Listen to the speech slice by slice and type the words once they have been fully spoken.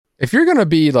if you're gonna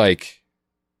be like,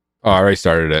 I already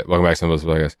started it. Welcome back to the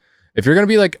podcast. If you're gonna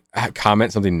be like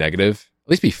comment something negative, at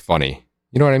least be funny.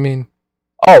 You know what I mean?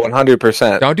 Oh,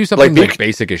 100%. Don't do something like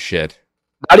basic as shit.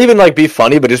 Not even like be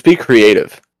funny, but just be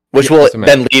creative, which will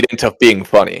then lead into being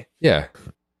funny. Yeah.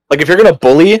 Like if you're gonna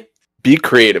bully, be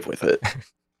creative with it.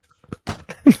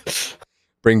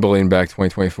 Bring bullying back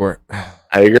 2024.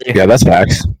 I agree. Yeah, that's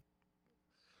facts.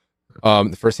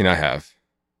 The first thing I have,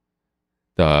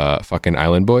 the fucking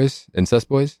Island Boys, Incest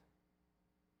Boys.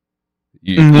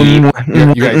 You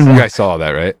guys saw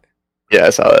that, right? Yeah, I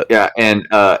saw it. Yeah, and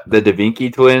the Da Vinci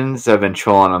twins have been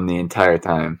trolling them the entire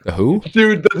time. The who?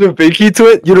 Dude, the Da Vinci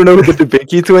twins? You don't know who the Da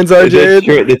Vinci twins are, Jade?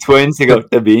 The twins who go,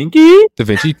 Da Vinci?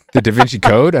 The Da Vinci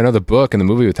Code? I know the book and the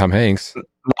movie with Tom Hanks.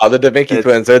 No, the Da Vinci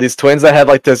twins. They're these twins that had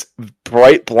like this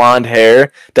bright blonde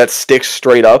hair that sticks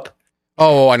straight up.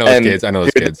 Oh, I know those kids. I know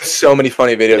those kids. There's so many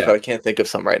funny videos, but I can't think of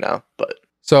some right now. But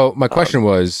so my question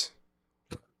was,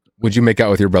 would you make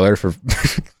out with your brother for...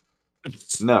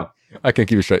 No. I can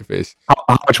keep a straight face.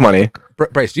 How much money?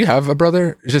 Bryce, do you have a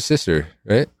brother? It's just sister,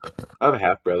 right? I have a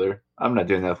half brother. I'm not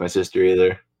doing that with my sister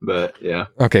either, but yeah.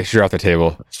 Okay, sure, off the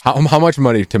table. How much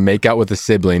money to make out with a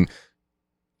sibling?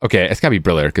 Okay, it's gotta be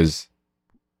brother, because...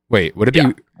 Wait, would it be...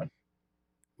 Yeah.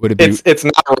 Would it be... It's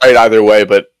not right either way,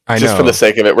 but I just know. for the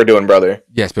sake of it, we're doing brother.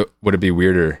 Yes, but would it be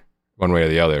weirder one way or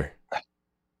the other?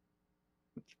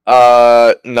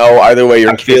 No, either way,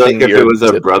 I feel like if it was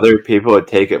a brother, people would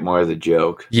take it more as a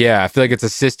joke. Yeah, I feel like it's a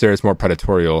sister, it's more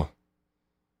predatorial.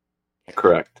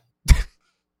 Correct.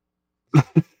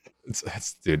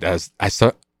 Dude, I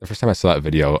saw the first time I saw that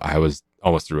video, I was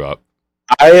almost threw up.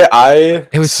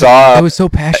 It was so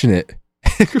passionate.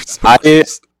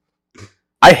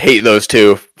 I hate those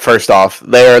two. First off,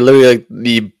 they are literally like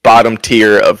the bottom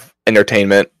tier of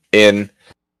entertainment in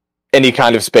any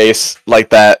kind of space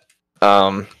like that.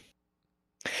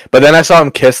 But then I saw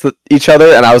them kiss each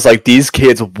other, and I was like, these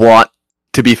kids want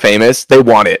to be famous. They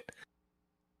want it.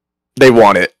 They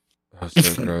want it. That was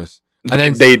so gross. And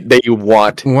then they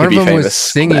want to be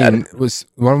famous.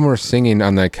 One of them was singing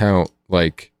on the account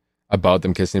like about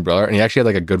them kissing their brother, and he actually had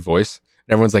like a good voice.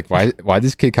 And everyone's like, why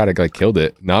this kid kind of like killed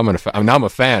it? Now I'm a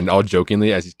fan, all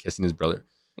jokingly, as he's kissing his brother.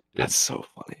 That's so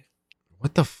funny.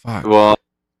 What the fuck? Well,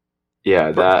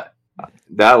 yeah,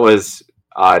 that was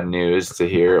odd news to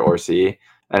hear or see.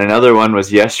 And another one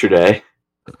was yesterday.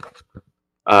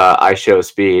 I Show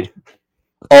Speed.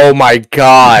 Oh my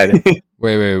god.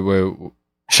 Wait.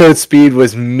 Show Speed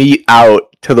was meat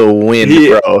out to the wind,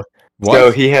 bro. What?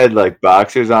 So he had like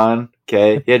boxers on.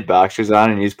 Okay, he had boxers on,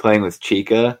 and he was playing with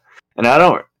Chica. And I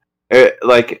don't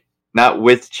like not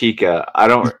with Chica. I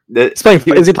don't. Is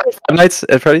he playing Five Nights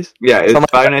at Freddy's? Yeah, it's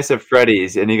Five Nights at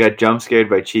Freddy's, and he got jump scared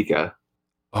by Chica.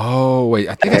 Oh wait,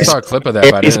 I think I saw a clip of that,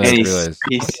 but I didn't realize.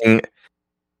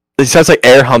 He starts like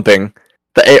air humping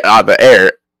the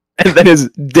air, and then his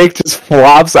dick just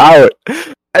flops out,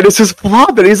 and it's just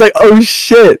flopping. He's like, "Oh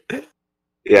shit!"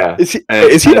 Yeah. Is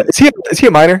he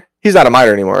a minor? He's not a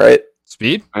minor anymore, right?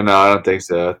 Speed? No, I don't think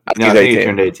so. I think he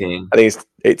turned 18. I think he's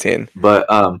 18. But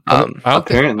I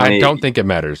don't think it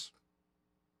matters.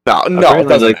 No.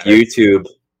 Like YouTube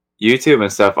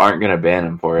and stuff aren't gonna ban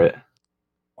him for it.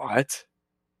 What?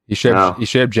 He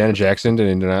shared Janet Jackson,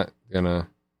 and they're not gonna.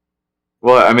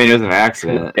 Well, I mean, it was an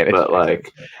accident, but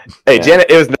like, hey, yeah. Janet,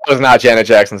 it was not Janet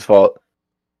Jackson's fault.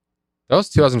 That was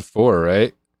 2004,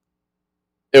 right?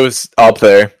 It was up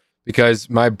there. Because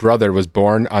my brother was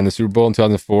born on the Super Bowl in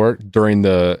 2004 during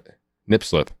the nip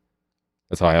slip.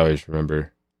 That's how I always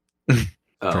remember.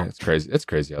 It's crazy. It's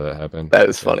crazy how that happened. That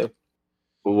is funny.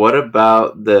 What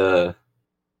about the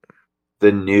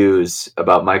news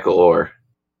about Michael Oher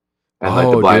and like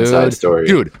the Blindside story?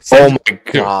 Dude, my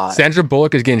god, Sandra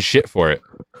Bullock is getting shit for it.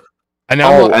 And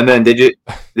and then did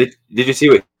you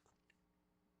see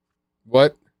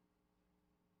what?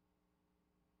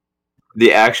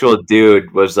 The actual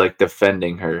dude was like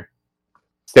defending her.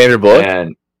 Sandra Bullock?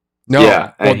 And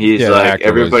he's like,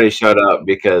 everybody shut up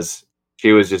because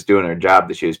she was just doing her job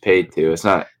that she was paid to. It's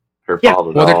not her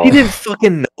fault at all. He didn't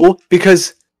fucking know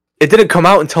because it didn't come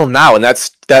out until now, and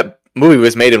that movie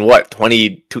was made in what,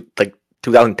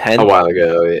 2010? A while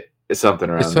ago. It's something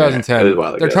around. It's 2010. It was a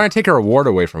while ago. They're trying to take her award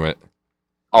away from it.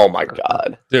 Oh my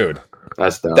god, dude,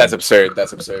 that's dumb. That's absurd. That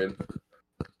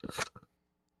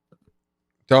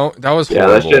was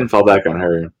horrible. That shouldn't fall back on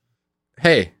her.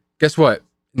 Hey, guess what?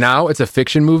 Now it's a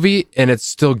fiction movie and it's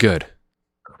still good.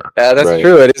 Yeah, that's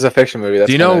true. It is a fiction movie.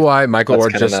 Do you know why Michael Oher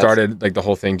just started, like the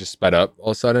whole thing just sped up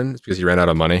all of a sudden? It's because he ran out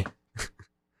of money.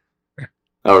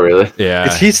 Oh, really? Yeah.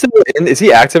 Is he still is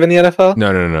he active in the NFL?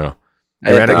 No.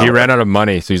 He ran out of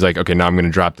money, so he's like, okay, now I'm going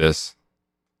to drop this.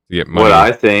 to get money. What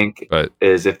I think but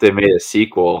is if they made a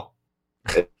sequel,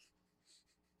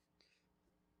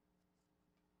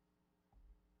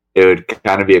 it would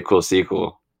kind of be a cool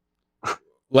sequel.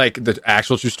 like the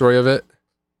actual true story of it.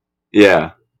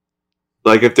 Yeah.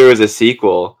 Like if there was a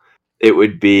sequel, it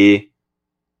would be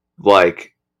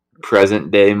like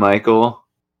present day Michael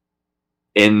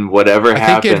in whatever I think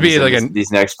happens it'd be in like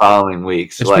these next following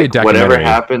weeks. It should be a Like whatever documentary.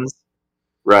 happens.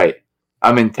 Right.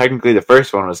 I mean, technically the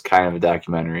first one was kind of a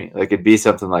documentary. Like it'd be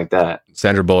something like that.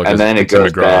 Sandra Bullock And is then it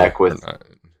Vincent goes McGraw, back or with- not.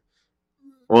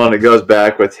 Well, and it goes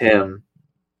back with him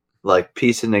like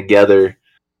piecing together,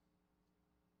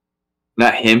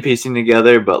 not him piecing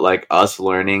together, but like us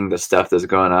learning the stuff that's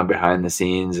going on behind the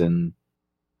scenes, and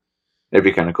it'd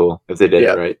be kind of cool if they did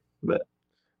Yeah. it right. But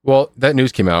Well, that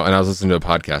news came out, and I was listening to a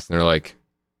podcast, and they're like,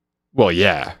 "Well,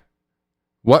 yeah,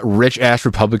 what rich ass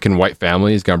Republican white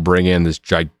family is gonna bring in this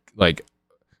like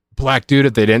black dude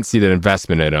if they didn't see the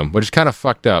investment in him?" Which is kind of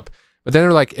fucked up. But then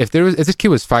they're like, if this kid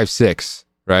was 5'6",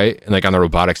 right, and like on the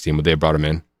robotics team, would they have brought him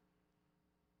in?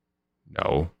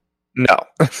 No. No.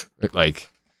 Like,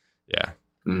 yeah,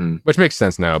 mhm. which makes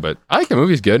sense now. But I think the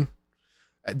movie's good.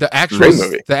 The actual Great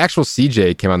movie.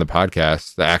 CJ came on the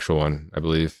podcast, the actual one, I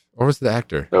believe, or was it the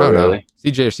actor? Oh, I don't know. really?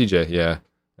 CJ or CJ? Yeah,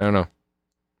 I don't know.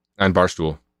 On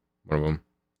Barstool, one of them.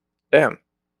 Damn.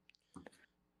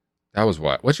 That was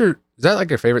what? Is that like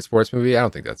your favorite sports movie? I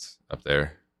don't think that's up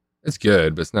there. It's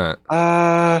good, but it's not.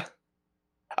 I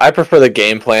prefer the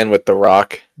game plan with The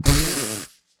Rock.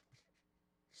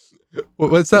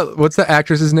 What's that? What's the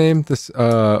actress's name?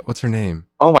 What's her name?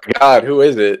 Oh my god, who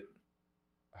is it?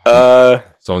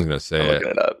 Someone's gonna say I'm it.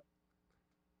 looking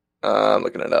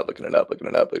it up. Looking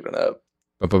it up.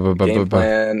 Game Game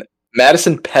plan.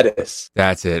 Madison Pettis.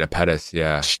 That's it. A Pettis.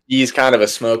 Yeah. She's kind of a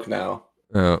smoke now.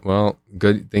 Well,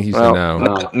 good. Thank you. Well,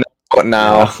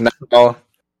 Now No.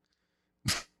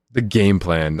 the game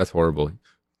plan. That's horrible,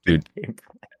 dude.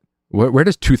 Where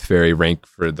does Tooth Fairy rank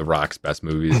for The Rock's best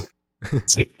movies?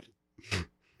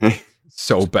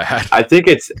 So bad. I think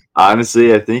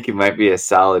it might be a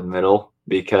solid middle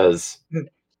because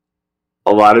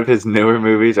a lot of his newer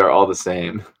movies are all the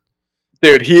same.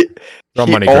 Dude, he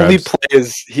Money only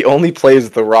grabs. plays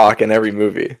The Rock in every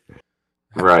movie.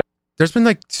 Right. There's been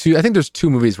like two. I think there's two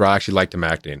movies where I actually liked him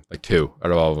acting. Like two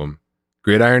out of all of them.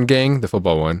 Gridiron Gang, the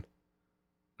football one.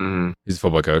 Mhm. He's a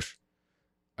football coach.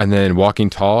 And then Walking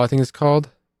Tall, I think it's called.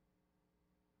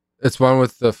 It's one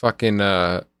with the fucking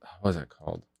what is that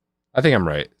called? I think I'm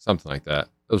right. Something like that.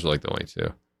 Those are like the only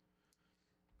two.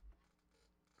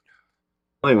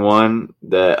 Only one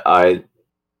that I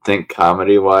think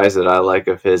comedy wise that I like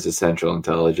of his is Central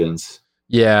Intelligence.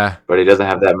 Yeah. But he doesn't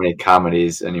have that many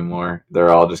comedies anymore. They're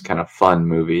all just kind of fun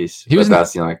movies.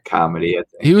 That's the only comedy, I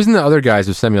think. He was in the Other Guys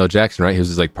with Samuel L. Jackson, right? He was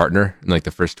his like partner in like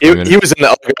the first 20 He minutes. was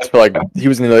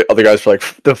in the other guys for like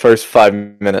the first 5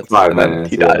 minutes. 5 and then minutes,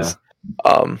 he yeah. dies.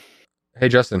 Hey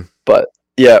Justin,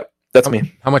 Yeah, that's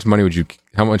me. how much money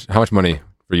how much money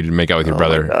for you to make out with your Oh my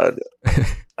brother? God.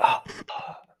 Oh.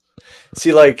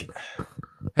 See, like,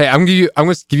 Hey, I'm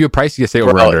gonna give you a price. You say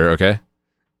over Bro. under, okay?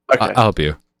 okay, I'll help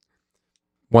you.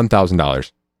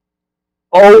 $1,000.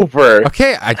 over.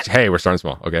 Okay. Hey, we're starting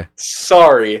small. Okay.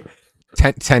 Sorry,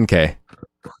 10K.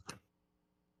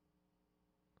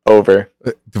 over.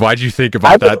 Why'd you think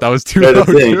about that? That was too That's low,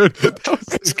 the thing. dude. That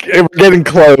was- We're getting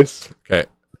close. Okay.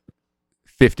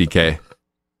 50K.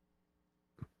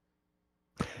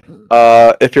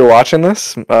 If you're watching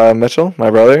this, Mitchell, my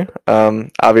brother,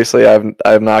 obviously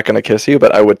I'm not gonna kiss you,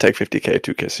 but I would take 50K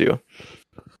to kiss you.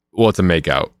 Well, it's a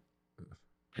makeout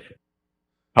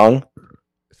Tongue,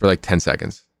 for like 10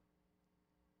 seconds.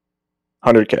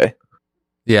 100K,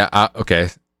 Yeah. Okay.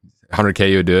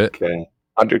 100K, you would do it. Okay.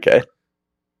 100K,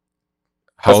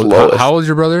 How That's old, lowest. how old is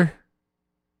your brother?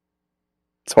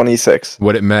 26.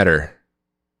 Would it matter?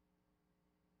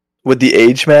 Would the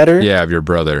age matter? Yeah, of your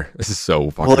brother. This is so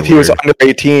fucking Well, if he was weird. under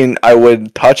 18, I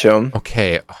would touch him.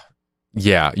 Okay.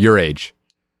 Yeah, your age.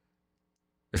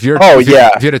 If you're Oh, if you-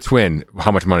 yeah. If you had a twin,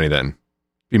 how much money then?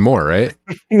 Be more, right?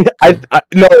 I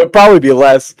no, it'd probably be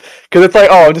less because it's like,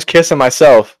 oh, I'm just kissing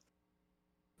myself.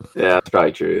 Yeah, that's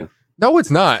probably true. No,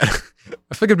 it's not. I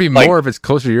think it'd be Like, more if it's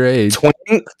closer to your age.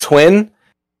 Twin.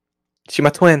 She my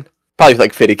twin. Probably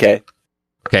like 50K.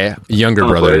 Okay, younger Oh,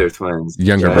 boy, brother. they're twins.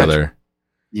 Younger Yeah. brother.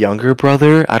 Younger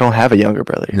brother? I don't have a younger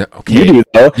brother. No, You okay. do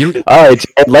though. You All right,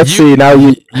 Jared, let's You- see. Now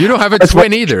you don't have a That's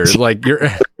twin what- either. Like you're.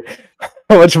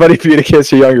 how much money for you to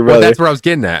kiss your younger Well, brother? that's where I was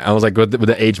getting at. I was like, would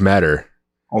the age matter?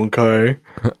 Okay.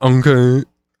 Okay.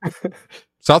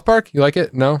 South Park, you like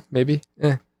it? No, maybe.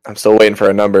 I'm still waiting for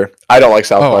a number. I don't like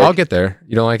South Park. I'll get there.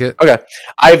 You don't like it? Okay.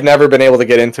 I've never been able to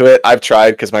get into it. I've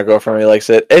tried because my girlfriend really likes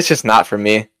it. It's just not for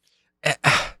me.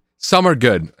 Some are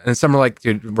good, and some are like,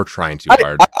 dude, we're trying too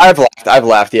hard. I've laughed. I've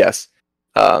laughed. Yes.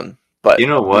 But you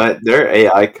know what? They're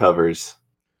AI covers.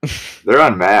 They're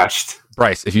unmatched.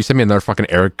 Bryce, if you send me another fucking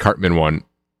Eric Cartman one,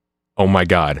 oh my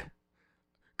god.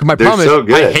 My They're problem so is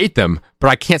good. I hate them, but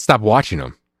I can't stop watching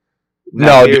them.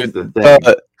 Now, no, here's dude. the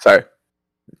thing. Sorry.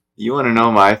 You want to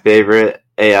know my favorite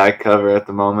AI cover at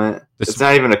the moment? It's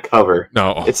not even a cover.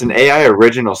 No. It's an AI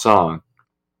original song.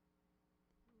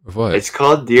 What? It's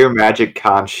called Dear Magic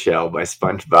Conch Shell by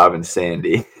SpongeBob and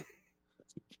Sandy.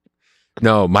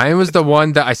 No, mine was the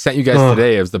one that I sent you guys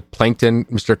today. It was the Plankton,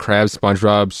 Mr. Krabs,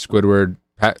 SpongeBob, Squidward,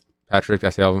 Patrick.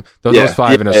 That's the album. Those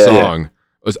 5 in a song.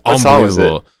 It was What song was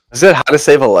unbelievable. Is it How to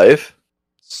Save a Life?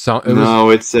 It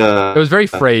was very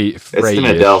It's an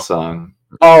Adele song.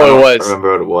 Oh, I it don't was.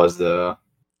 remember what it was though.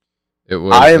 It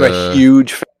was. I am a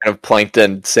huge fan of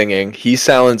Plankton singing. He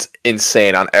sounds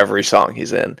insane on every song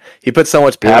he's in. He puts so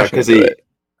much passion into it.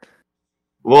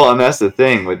 Well, and that's the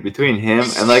thing between him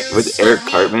and like with Eric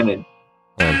Cartman and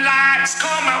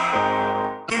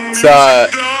It's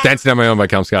Dancing on My Own by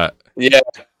Cal Scott. yeah,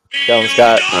 Callum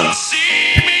Scott.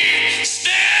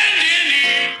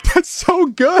 That's so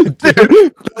good, dude.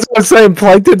 That's what I'm saying.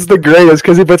 Plankton's the greatest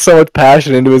because he puts so much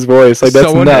passion into his voice. Like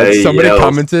that's nuts. Somebody yells.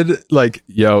 commented like,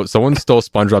 "Yo, someone stole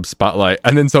SpongeBob's spotlight,"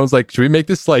 and then someone's like, "Should we make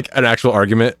this like an actual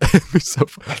argument?" So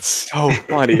That's so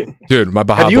funny. dude, my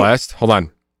Baja Blast. Hold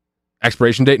on,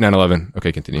 expiration date 9/11.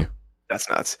 Okay, continue. That's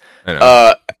nuts. I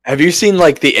know. Have you seen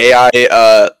like the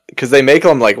AI? Because they make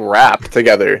them like rap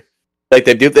together. Like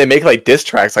they make like diss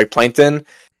tracks, like Plankton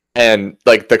and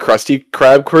like the Krusty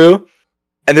Krab crew.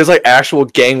 And there's like actual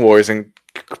gang wars in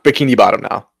Bikini Bottom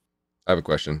now. I have a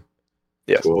question.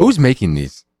 Yes. Cool. Who's making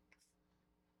these?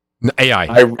 AI.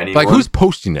 Anyone? Like who's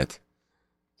posting it?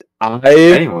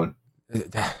 Anyone?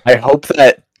 I hope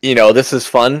that this is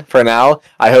fun for now.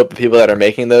 I hope the people that are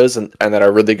making those and that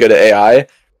are really good at AI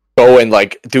go and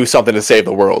like do something to save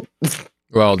the world.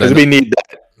 Well, Because then we need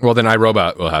that. Well, then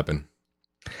iRobot will happen,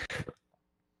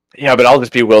 Yeah, but I'll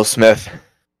just be Will Smith.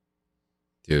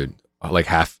 dude. Like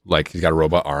he's got a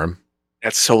robot arm.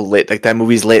 That's so lit. Like that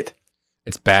movie's lit.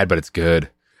 It's bad, but it's good.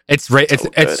 It's rated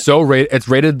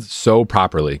so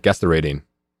properly. Guess the rating.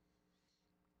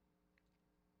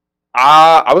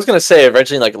 I was gonna say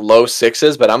originally like low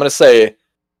 6s, but I'm gonna say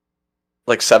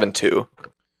like 7.2.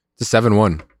 It's a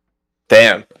 7.1.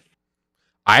 Damn.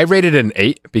 I rated it an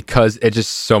 8 because it's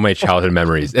just so many childhood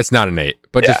memories. It's not an 8,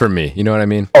 but just for me. You know what I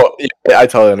mean? Oh, yeah, I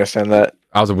totally understand that.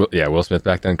 I was Will Smith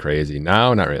back then. Crazy.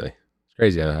 Now, not really. It's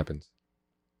crazy how that happens.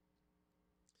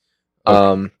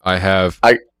 Okay. I have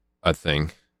a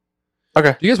thing.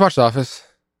 Okay. Do you guys watch The Office?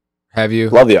 Have you?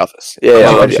 Love The Office. Yeah,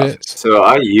 I love The Shit. Office. So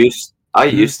I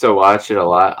used to watch it a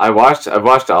lot. I've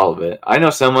watched all of it. I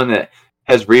know someone that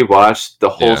has rewatched the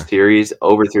whole series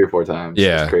over 3 or 4 times.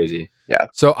 Yeah. It's crazy. Yeah.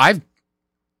 So I've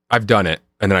done it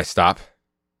and then I stop.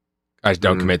 I just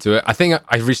don't commit to it. I think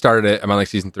I restarted it. I'm on like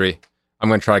season 3. I'm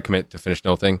going to try to commit to finish the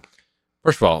whole thing.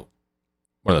 First of all,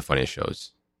 one of the funniest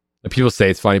shows. Like, people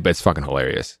say it's funny, but it's fucking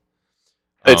hilarious.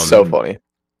 It's so funny.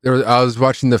 I was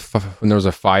watching when there was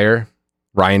a fire.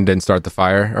 Ryan didn't start the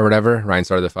fire or whatever. Ryan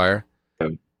started the fire. Yeah.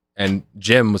 And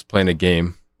Jim was playing a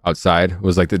game outside. It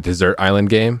was like the desert island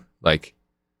game. Like,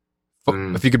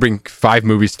 if you could bring 5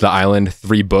 movies to the island,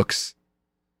 3 books.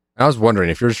 And I was wondering,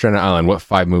 if you're just trying an island, what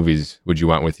 5 movies would you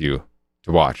want with you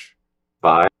to watch?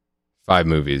 5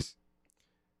 movies.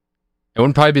 It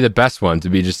wouldn't probably be the best one to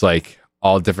be just like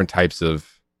all different types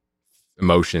of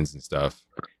emotions and stuff.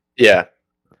 Yeah.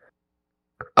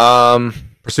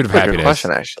 Pursuit of Good Happiness.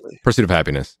 question, actually. Pursuit of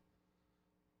Happiness.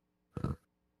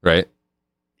 Right?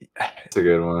 It's a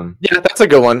good one. Yeah, that's a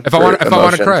good one. If I want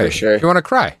to cry, for sure. if you want to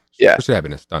cry, Yeah. Pursuit of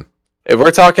Happiness. Done. If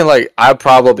we're talking like, I'd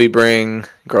probably bring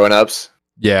Grown Ups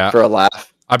Yeah. for a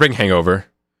laugh. I bring Hangover.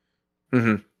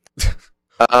 Mm-hmm.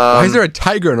 Why is there a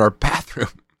tiger in our bathroom?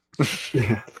 If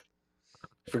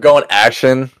we're going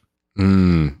action,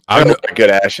 I don't a good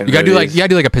action. You gotta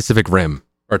do like a Pacific Rim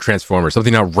or Transformer,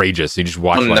 something outrageous. You just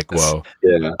watch whoa.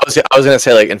 Yeah. I was gonna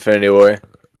say like Infinity War.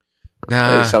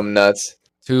 Nah, Something nuts.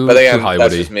 too But again, Hollywoody.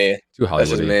 that's just me. Too That's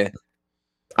just Hollywoody. me.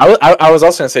 I was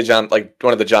also gonna say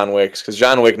one of the John Wicks, because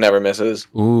John Wick never misses.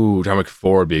 Ooh, John Wick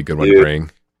 4 would be a good one Dude. to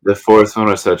bring. The 4th one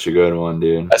was such a good one,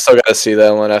 dude. I still gotta see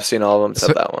that one. I've seen all of them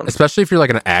except that one. Especially if you're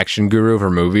like an action guru for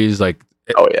movies, like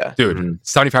Oh yeah. dude,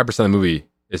 75% of the movie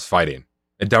is fighting.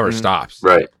 It never stops.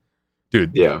 Right.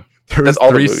 Dude. Yeah. There was That's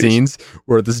all the 3 movies. scenes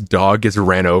where this dog gets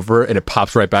ran over and it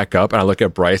pops right back up, and I look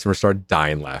at Bryce and we start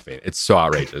dying laughing. It's so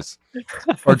outrageous.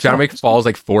 Or John Wick falls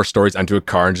like 4 stories onto a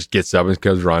car and just gets up and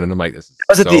goes running. I'm like, this is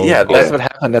Was it so yeah, cool. that's what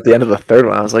happened at the end of the third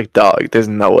one. I was like, dog, there's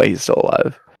no way he's still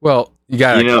alive. Well, you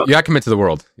gotta You know- commit to the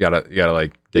world. You gotta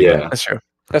like get Yeah. going.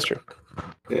 That's true.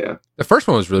 Yeah. The first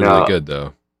one was really No. really good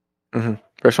though.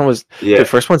 First one was Yeah. the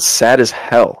first one's sad as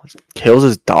hell. Kills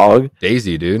his dog.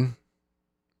 Daisy, dude.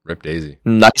 Rip Daisy.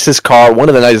 Nicest car, one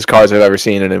of the nicest cars I've ever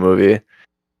seen in a movie.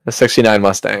 The '69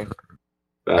 Mustang.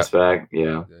 Fastback.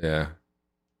 Yeah. Yeah.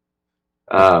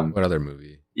 Um. What other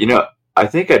movie? You know, I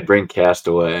think I'd bring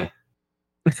Castaway.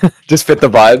 Just fit the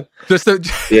vibe. Just to,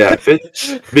 Yeah.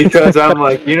 Because I'm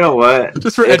like, you know what?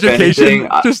 just for If education, anything,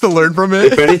 just to learn from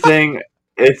it. If anything,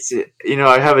 it's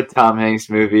I have a Tom Hanks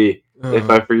movie. If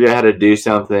I forget how to do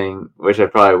something, which I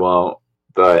probably won't,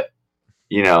 but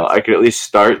I could at least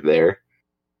start there.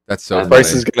 That's so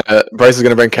Bryce is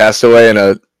gonna bring Castaway and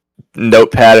a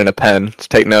notepad and a pen to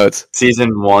take notes.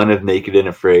 Season 1 of Naked and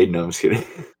Afraid. No, I'm just kidding.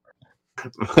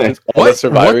 Like, All the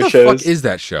Survivor what the shows. fuck is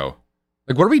that show?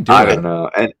 Like, what are we doing? I don't know.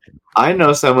 And I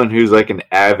know someone who's like an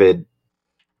avid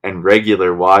and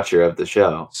regular watcher of the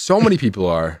show. So many people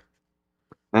are.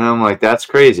 And I'm like, that's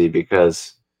crazy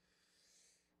because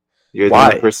you're the Why?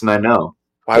 only person I know.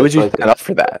 Why would you Like sign up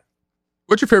for that?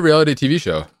 What's your favorite reality TV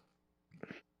show?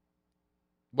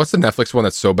 What's the Netflix one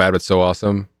that's so bad but so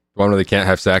awesome? The one where they can't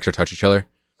have sex or touch each other?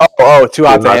 Oh, Too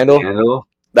Hot to Not Handle.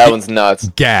 That one's nuts.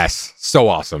 Gas. So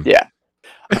awesome. Yeah.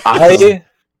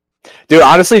 Dude,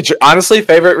 honestly,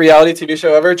 favorite reality TV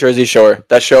show ever, Jersey Shore.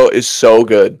 That show is so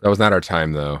good. That was not our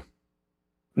time, though.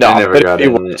 No, I never but got if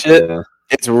you into watch it, yeah.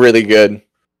 it's really good.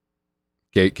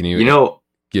 Okay, can you,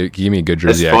 give me a good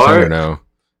Jersey as accent far- or no?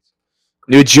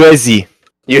 New Jersey,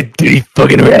 you dirty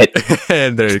fucking rat.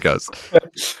 And there it goes.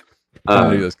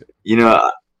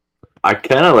 I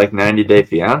kind of like 90 Day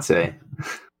Fiance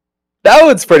That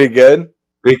one's pretty good.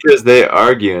 because they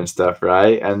argue and stuff,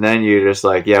 right? And then you're just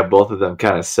like, yeah, both of them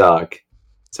kind of suck.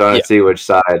 So I want to see which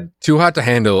side. Too Hot to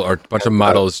Handle are a bunch of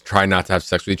models try not to have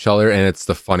sex with each other, and it's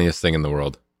the funniest thing in the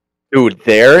world. Dude,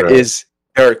 there Right.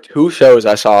 are 2 shows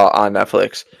I saw on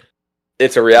Netflix.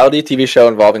 It's a reality TV show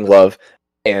involving love,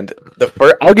 and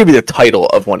I'll give you the title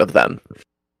of one of them.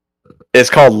 It's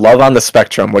called Love on the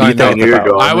Spectrum. What do you I know. think? You're about?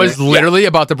 going- I was literally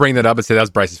about to bring that up and say that was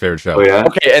Bryce's favorite show. Oh, yeah?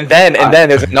 Okay, and then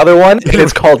there's another one, and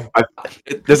it's called.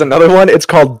 There's another one. It's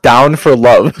called Down for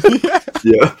Love.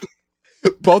 Yeah.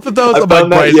 Both of those I are like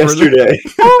found that Bryce. yesterday.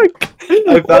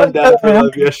 I found Down for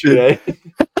Love yesterday.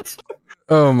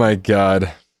 Oh my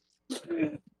god.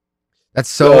 That's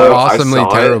so So, I awesomely saw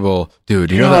it. terrible.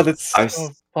 Dude, you know God, that? it's I so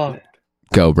s- fucked.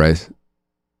 Go, Bryce.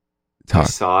 I Talk.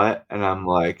 saw it and I'm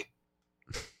like,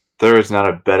 there is not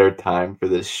a better time for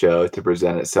this show to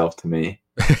present itself to me.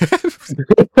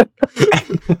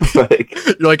 Like,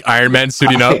 You're like Iron Man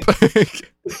suiting up.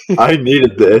 I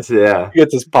needed this, yeah. He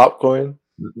gets his popcorn.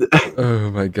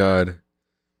 Oh my god.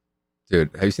 Dude,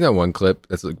 have you seen that one clip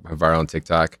that's like viral on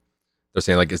TikTok? They're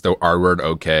saying like, is the R word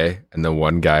okay? And the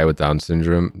one guy with Down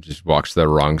syndrome just walks to the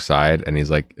wrong side and he's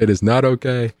like, it is not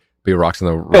okay. But he walks on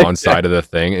the wrong side of the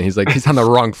thing and he's like, he's on the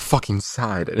wrong fucking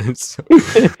side. And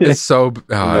it's so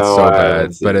No, I bad,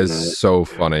 haven't but seen it's that. so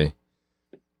funny.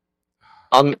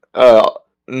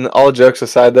 All jokes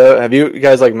aside, though, have you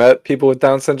guys like met people with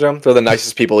Down syndrome? They're the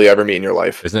nicest people you ever meet in your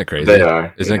life. Isn't it crazy? They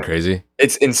are. Isn't yeah. it crazy?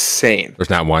 It's insane. There's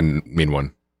not one mean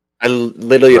one.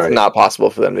 Literally, Right. it's not possible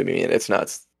for them to be mean. It's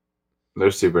nuts.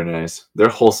 They're super nice. They're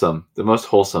wholesome. The most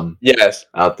wholesome Yes.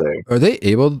 out there. Are they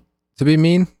able to be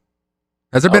mean?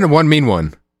 Has there been one mean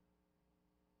one?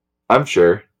 I'm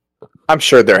sure. I'm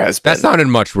sure there has been. That sounded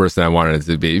much worse than I wanted it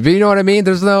to be. But you know what I mean?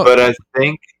 There's no But I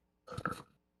think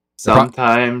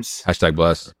sometimes, hashtag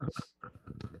bless.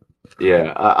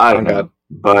 yeah, I don't Oh, know. God.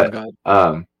 But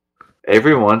God.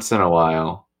 every once in a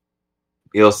while,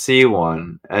 you'll see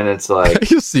one, and it's like,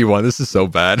 You'll see one. This is so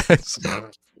bad.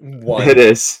 One. it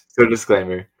is. So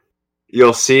disclaimer.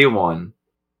 You'll see one,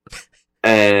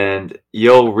 and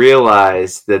you'll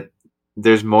realize that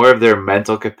there's more of their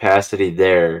mental capacity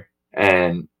there,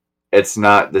 and it's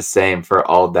not the same for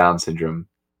all Down syndrome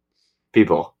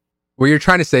people. What you're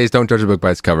trying to say is don't judge a book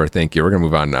by its cover. Thank you. We're gonna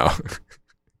move on now.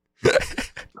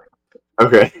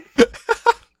 Okay.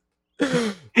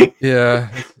 Yeah,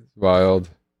 it's wild.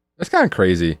 That's kind of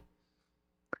crazy.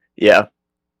 Yeah.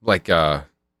 Like, I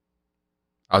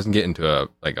was gonna get into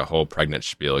a whole pregnant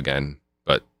spiel again,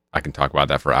 but I can talk about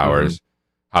that for hours.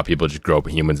 How people just grow up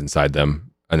with humans inside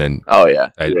them, and then Oh yeah.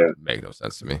 it Yeah. make no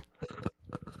sense to me.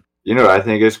 You know what I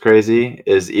think is crazy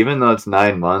is even though it's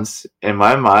 9 months, in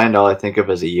my mind, all I think of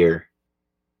is a year.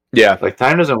 Yeah, Like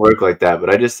time doesn't work like that, but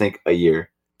I just think a year.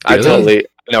 I Really? totally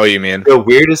know what you mean. The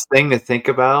weirdest thing to think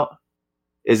about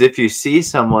is if you see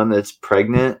someone that's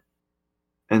pregnant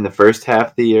in the first half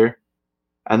of the year,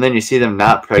 and then you see them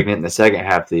not pregnant in the second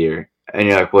half of the year, and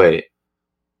you're like, wait.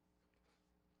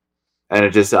 And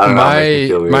it just, I don't know, it makes me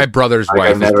feel weird. My brother's Like, wife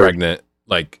I've is never- pregnant,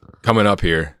 like coming up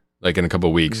here, like in a couple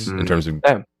of weeks in Mhm. terms of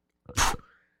Damn.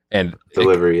 and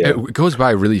Delivery, yeah. it goes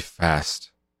by really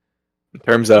fast. In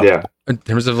terms of Yeah. In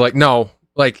terms of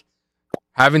like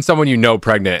having someone you know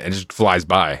pregnant and just flies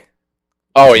by.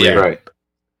 oh Weird. yeah, Right.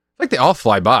 Like they all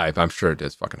fly by, but I'm sure it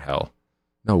does fucking hell.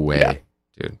 No way, Yeah.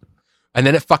 dude. And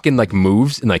then it fucking like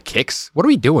moves and like kicks. What are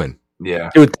we doing? Yeah.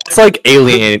 dude, that's like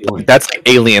alien. That's like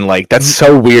alien. Like that's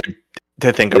so weird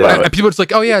to think Yeah. about. And people are just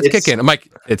like, oh yeah, it's It's- kicking. I'm like,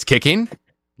 it's kicking?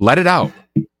 Let it out.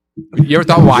 You ever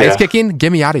thought why it's Yeah. kicking?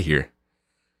 Get me out of here.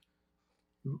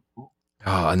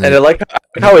 Oh, and then And I like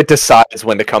how it decides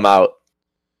when to come out.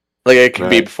 Like it can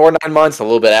be Right. before 9 months, a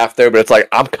little bit after, but it's like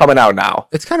I'm coming out now.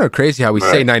 it's kind of crazy how we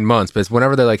say Right. 9 months, but it's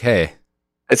whenever they're like, hey,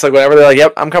 It's like whenever they're like,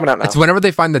 "Yep, I'm coming out now." it's whenever they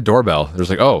find the doorbell. There's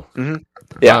like, oh,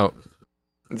 Yeah. wow.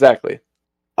 Exactly.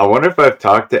 I wonder if I've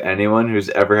talked to anyone who's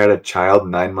ever had a child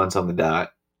 9 months on the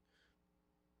dot.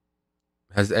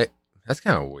 That's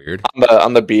kind of weird.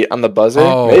 On the buzzer,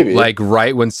 Oh, maybe. like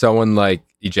right when someone like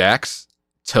ejacts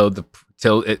till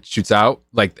it shoots out,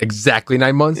 like exactly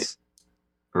 9 months.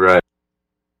 Right.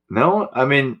 No, I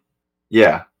mean,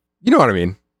 yeah. You know what I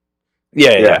mean?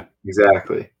 yeah.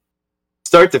 Exactly.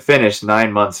 Start to finish,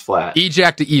 9 months flat.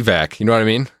 Ejac to evac. You know what I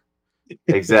mean?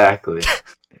 Exactly.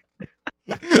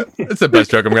 That's the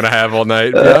best joke I'm gonna have all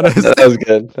night. To be honest. That was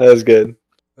good. That was good.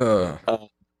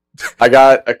 I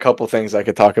got a couple things I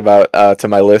could talk about to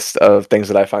my list of things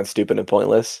that I find stupid and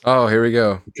pointless. Oh, here we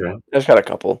go. Okay. I just got a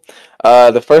couple.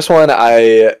 The first one,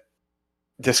 I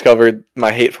discovered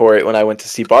my hate for it when I went to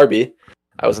see Barbie.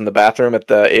 I was in the bathroom at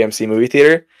the AMC movie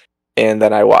theater, and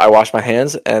then I washed my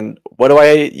hands. And what do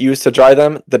I use to dry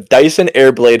them? The Dyson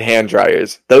Airblade hand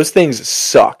dryers. Those things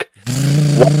suck.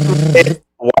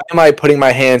 Why am I putting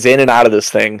my hands in and out of this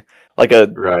thing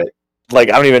Right. like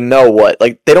I don't even know what?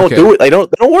 Like they don't Okay. do it. They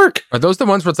don't work. Are those the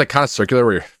ones where it's like kind of circular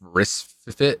where your wrists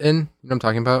fit in? You know what I'm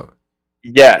talking about?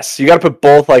 Yes, you got to put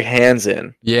both like hands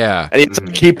in, Yeah. and you have to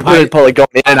Mhm. keep like going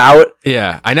in and out.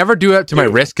 Yeah. I never do it to my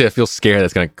wrist because I feel scared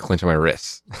that's gonna clinch on my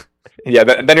wrists. Yeah,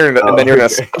 then you're in, Oh, then you're in a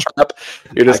okay. trap.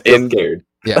 You're just I feel in. scared.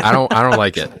 Yeah, I don't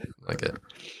like it. Like it.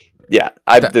 Yeah,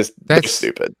 That's- they're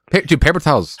stupid, Dude, paper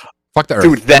towels. Fuck the earth.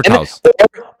 dude. Then Paper towels.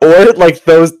 or like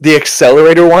the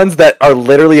accelerator ones that are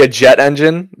literally a jet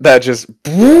engine that just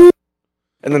and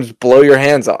then just blow your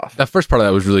hands off. That first part of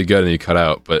that was really good and you cut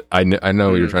out, but I know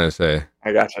what you're trying to say.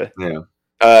 I gotcha.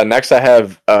 Yeah. Next, I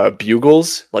have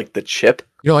bugles, like the chip.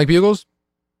 You don't like bugles?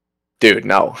 Dude,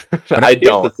 no, I Here's the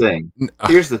don't. thing.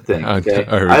 Here's the thing. Okay. Okay.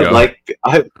 Oh, here we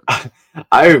go.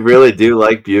 I really do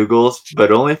like bugles,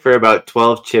 but only for about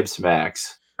 12 chips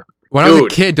max. When I was a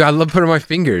Dude. kid, dude, I love putting my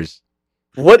fingers.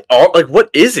 What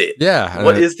is it? Yeah.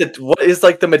 What is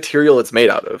like the material it's made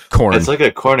out of? corn? It's like a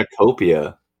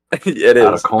cornucopia It out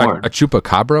of is. corn. a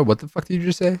chupacabra? What the fuck did you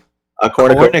just say? A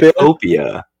cornucopia?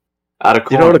 cornucopia out of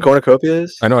corn. You know what a cornucopia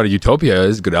is? I know what a utopia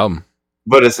is. Good album.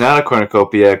 But it's not a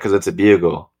cornucopia because it's a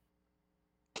bugle.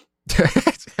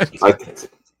 Like,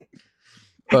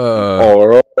 All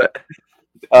right. no,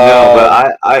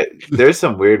 but I there's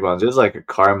some weird ones. There's like a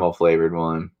caramel flavored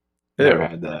one. Never Ew.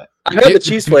 had that. I've had the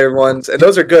cheese flavored ones, and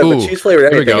those are good. Ooh, But cheese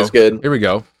flavored here we anything go. is good. Here we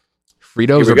go.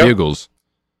 Fritos Here or we go. bugles?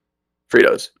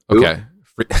 Fritos. Okay.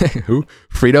 Who?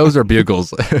 Fritos or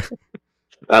bugles?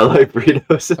 I like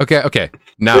burritos. Okay.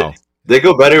 Now, They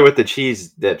go better with the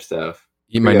cheese dip stuff.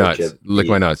 eat my Frito nuts. chip. Lick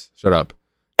my nuts. Shut up.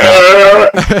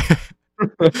 Fritos.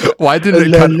 Why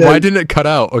didn't it cut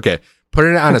out? Okay.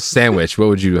 Putting it on a sandwich, what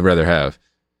would you rather have?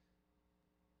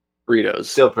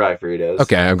 Still probably Fritos.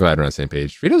 Okay, I'm glad we're on the same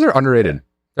page. Fritos are underrated.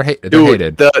 They're Dude,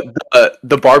 hated.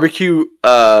 the barbecue,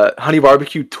 honey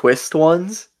barbecue twist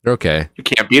ones, They're okay, you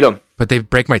can't beat them. but they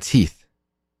break my teeth.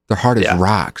 They're hard Yeah. as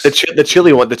rocks. The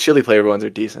chili flavored ones are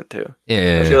decent too.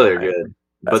 Yeah. Chili are good.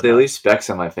 That's But they not- leave specks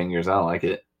on my fingers. I don't like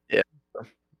it.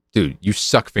 Dude, you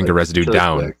suck finger Like, residue chili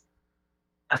down.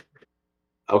 specks.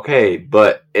 Okay,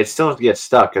 but it still gets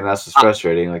stuck, and that's what's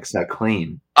frustrating. Like, it's not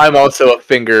clean. I'm also a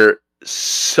finger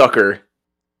sucker.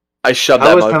 I shove How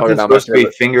that is something motherfucker down my supposed to be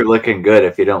throat. finger licking good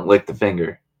if you don't lick the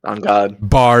finger? On God.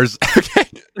 Bars. Okay.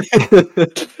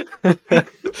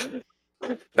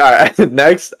 All right.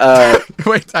 Next,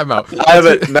 Wait, time out. I have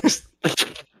a next.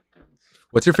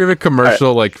 What's your favorite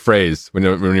commercial like phrase when you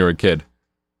were a kid?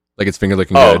 Like it's finger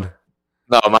licking Oh. good.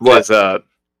 No, mine What? is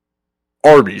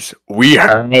Arby's. We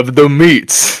have the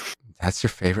meats. That's your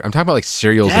favorite? I'm talking about like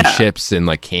cereals and chips and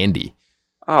like candy.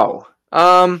 Oh.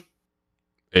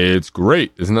 It's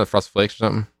great. Isn't that Frosted Flakes or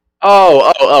something?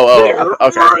 Oh.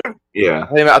 Okay. Yeah.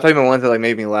 I thought you meant ones that like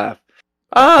made me laugh.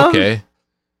 Okay.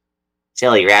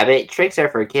 Silly rabbit. Tricks are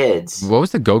for kids. What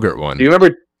was the Go-Gurt one? Do you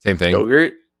remember Same thing.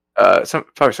 yogurt? Probably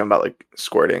something about like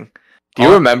squirting. Do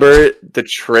you remember the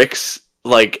Trix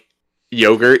like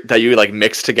yogurt that you like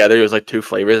mix together? It was like two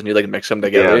flavors, and you like mix them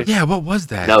together. Yeah, what was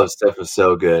that? That stuff was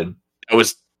so good. It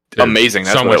was Dude, amazing.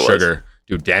 That's so what much it was. sugar.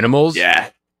 Dude, Danimals? Yeah.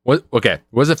 What? Okay.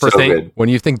 What was the first So thing? good. When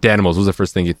you think Danimals, what was the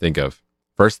first thing you think of?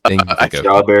 First thing you think of?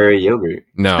 Strawberry yogurt.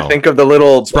 No. Think of the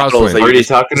little Sprouse bottles Twins. that What you are you just,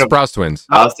 talking about? Sprouse Twins.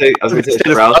 I was going to say the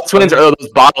Sprouse Twins are those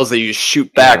bottles that you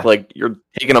shoot back like you're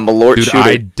taking a Malort Dude, shooter.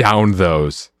 I downed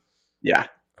those. Yeah.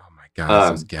 Oh my god, that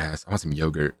sounds gas. I want some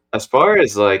yogurt. As far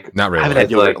as like Not I really. haven't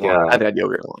had yogurt. like, I haven't had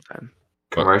yogurt in a long time.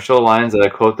 commercial lines that I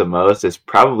quote the most is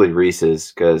probably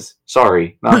Reese's. Because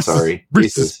sorry, not Reese's, sorry,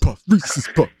 Reese's Puff. Reese's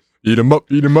Puff. Eat 'em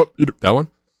up. Eat 'em up. Eat 'em. That one?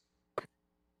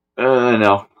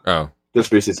 No, Oh.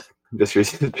 just Reese's. Just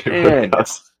Reese's. Man.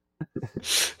 Talking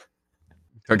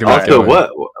about Also, going-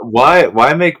 what?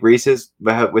 Why make Reese's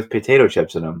with potato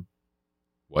chips in them?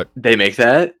 What? They make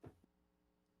that?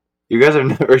 You guys have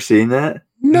never seen that?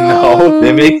 No.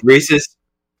 They make Reese's.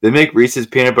 They make Reese's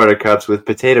peanut butter cups with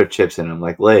potato chips in them,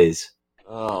 like Lay's.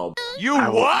 Oh, You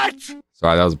what?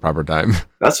 Sorry, that was a proper time.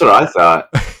 That's what I thought.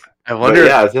 I But wonder.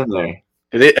 yeah, it's in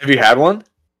there. Have you had one?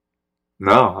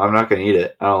 No, I'm not gonna eat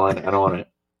it. I don't like. I don't want it.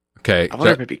 Okay. I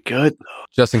wonder if it'd be good.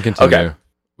 Justin, continue. Okay.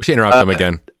 We should interrupt them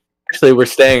again. Actually, we're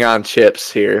staying on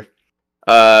chips here.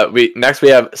 We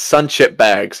have sun chip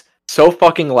bags. So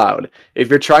fucking loud. If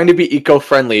you're trying to be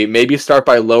eco-friendly, maybe start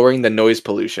by lowering the noise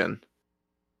pollution.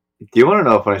 Do you want to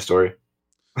know a funny story?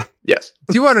 Yes.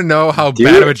 Do you want to know how Do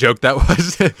bad you- of a joke that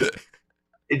was?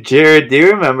 Jared, do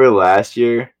you remember last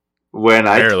year when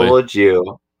I Barely. told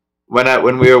you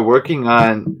when we were working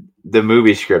on the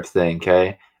movie script thing,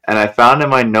 okay? And I found in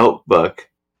my notebook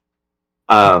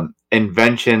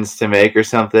inventions to make or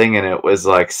something, and it was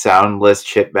like soundless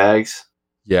chip bags.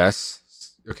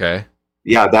 Yes. Okay.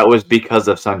 Yeah, that was because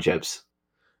of Sun Chips.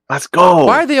 Let's go.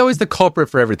 Why are they always the culprit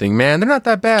for everything, man? They're not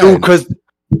that bad. Dude, because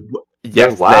yes,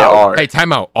 They're they loud. are. Hey,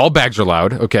 time out. All bags are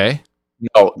loud, okay?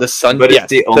 No, the sun. But it's yes,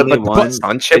 the only but one-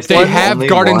 sun chip it's They the ones, have only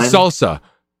garden one- salsa.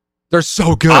 They're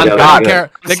so good. I'm I not- don't care.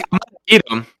 I'm gonna eat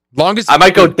them. Longest, I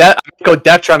might go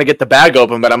deaf trying to get the bag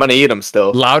open, but I'm gonna eat them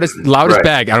still. loudest Right.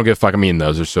 bag. I don't give a fuck. I'm eating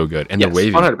those. They're so good, and they're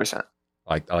wavy. 100%.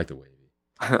 I like the wavy.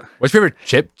 What's your favorite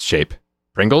chip shape?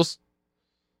 Pringles.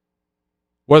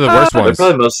 What are the worst They're ones?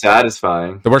 probably most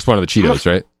satisfying. The worst one are the Cheetos,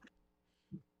 right?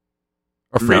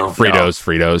 Or No.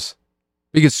 Fritos.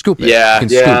 You can scoop it. Yeah. You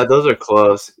can Yeah, scoop. those are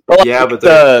close. Well, Yeah, like but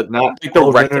they're not like the oh, no,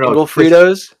 no, no. rectangle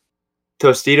Fritos.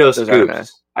 Tostitos Those are nice.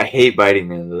 scoops. I hate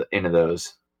biting into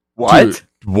those. What? Dude,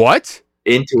 what?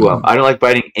 Into them. I don't like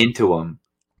biting into them.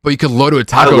 But you could load it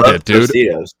with I taco love dip, dude.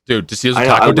 Tostitos. Dude, Tostitos I with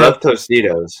know, I taco love dip?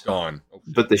 Tostitos, Gone.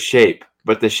 but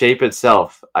the shape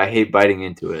itself, I hate biting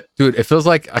into it. Dude, it feels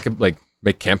like I could like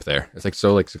make camp there. It's like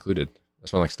so like secluded.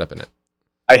 That's why I like step in it.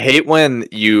 I hate when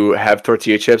you have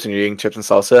tortilla chips and you're eating chips and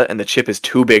salsa, and the chip is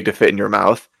too big to fit in your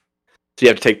mouth, so you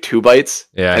have to take 2 bites,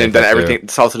 Yeah. I and hate then that too. everything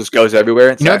the salsa just goes everywhere.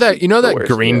 It's You know actually the that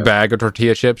worst, green yeah. bag of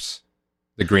tortilla chips?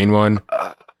 The green one?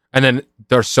 Uh, And then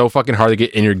they're so fucking hard to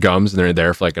get in your gums and they're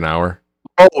there for like an hour.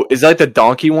 Oh, is that like the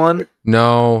donkey one?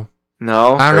 No.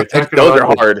 No, I don't know. Talking those are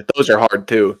about the- hard. Those are hard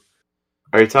too.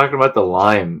 Are you talking about the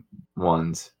lime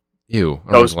ones? Ew.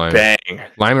 I don't Those like lime. bang.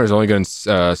 Lime is only good in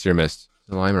sear mist.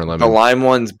 The lime or The lemon? lime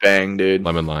ones bang, dude.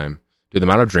 Lime. Dude, the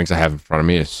amount of drinks I have in front of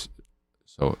me is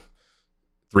so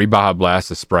 3 Baja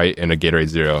Blasts, a Sprite, and a Gatorade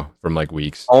Zero from like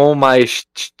weeks. Oh my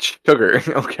sugar.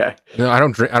 Okay. No, I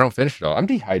don't drink. I don't finish it all. I'm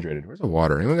dehydrated. Where's the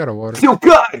water? Anyone got a water? Oh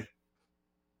God!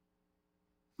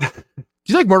 Do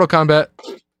you like Mortal Kombat?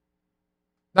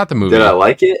 Not the movie. Did I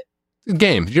like it? The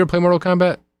game. Did you ever play Mortal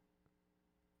Kombat?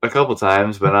 A couple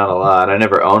times, but not a lot. I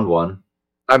never owned one.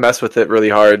 I mess with it really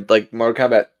hard. Like Mortal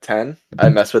Kombat 10, I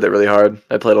mess with it really hard.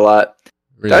 I played a lot.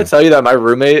 Really? Did I tell you that my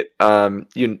roommate,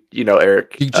 you know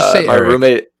Eric? You just say my Eric.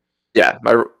 roommate. Yeah,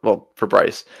 for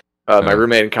Bryce, my Oh.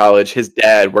 roommate in college. His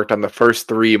dad worked on the first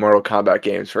 3 Mortal Kombat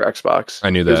games for Xbox. I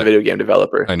knew He was a that. video game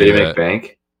developer. I Did knew he make that.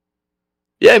 bank?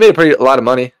 Yeah, he made a lot of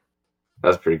money.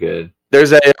 That's pretty good.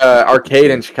 There's a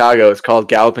arcade in Chicago. It's called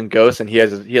Galloping Ghost, and he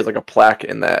has like a plaque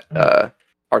in that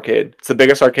arcade. It's the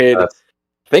biggest arcade, I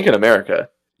think, in America.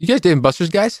 You guys Dave and Buster's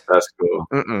guys? That's cool.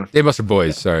 Mm-mm. Dave and Buster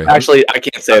boys. Sorry. Actually, I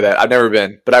can't say that. I've never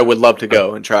been, but I would love to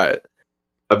go and try it.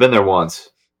 I've been there once.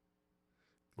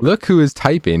 Look who is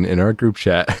typing in our group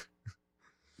chat.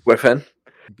 Griffin.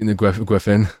 In the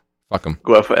Griffin. Fuck him.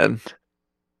 Griffin.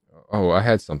 Oh, I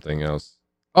had something else.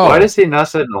 Oh, Why does he not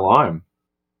set an alarm?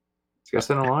 He's got to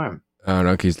set an alarm. I don't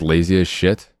know. 'Cause he's lazy as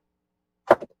shit.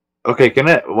 Okay,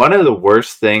 one of the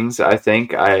worst things I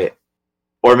think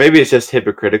or maybe it's just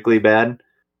hypocritically bad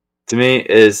to me,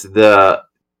 is the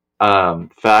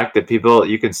fact that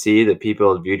you can see that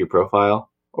people viewed your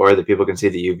profile, or that people can see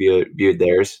that you viewed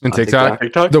theirs And on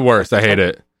TikTok? The worst. I hate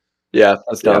it. Yeah,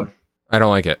 that's dumb. I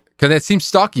don't like it. Because it seems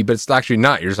stalky, but it's actually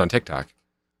not. You're just on TikTok.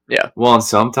 Yeah. Well, and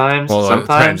sometimes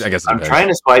I guess I'm trying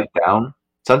to swipe down.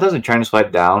 Sometimes I'm trying to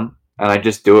swipe down, and I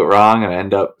just do it wrong, and I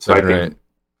end up swiping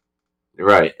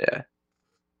right. Yeah.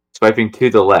 Swiping to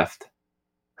the left.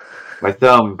 My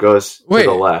thumb goes to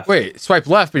the left. Wait, swipe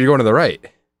left, but you're going to the right.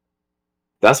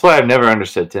 That's why I've never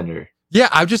understood Tinder. Yeah,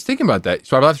 I'm just thinking about that.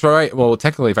 Swipe left, swipe right. Well,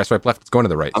 technically, if I swipe left, it's going to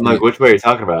the right. I'm like, which way are you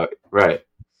talking about? Right.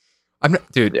 I'm not,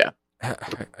 dude. Yeah.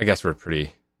 I guess we're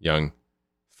pretty young.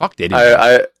 Fuck dating.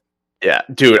 Yeah,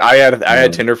 dude. I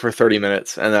had Tinder for 30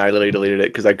 minutes, and then I literally deleted it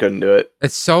because I couldn't do it.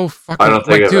 It's so fucking. I don't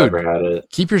think I've ever had it.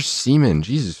 Keep your semen.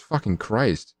 Jesus fucking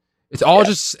Christ. It's all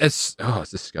it's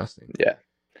disgusting. Yeah.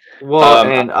 Well,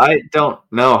 and I don't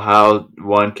know how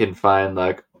one can find,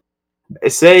 like,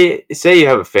 say you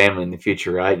have a family in the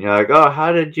future, right? And you're like, oh,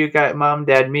 how did you guys, mom and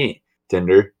dad meet?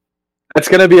 Tinder. It's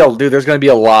gonna be there's gonna be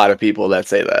a lot of people that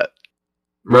say that.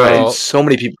 Right. And so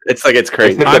many people. It's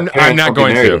crazy. I'm not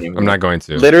going to. I'm not going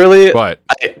to. Literally, but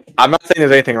I'm not saying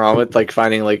there's anything wrong with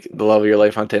finding the love of your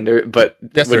life on Tinder, but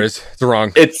yes, there is. It's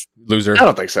wrong. It's loser. I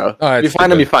don't think so. You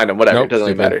find them, you find them. Whatever. Nope, it doesn't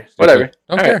really matter. Stupid. Whatever.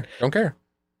 Don't care.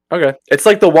 Okay. It's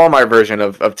like the Walmart version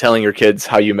of telling your kids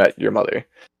how you met your mother.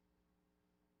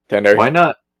 Tinder. Why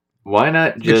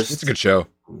not just it's a good show.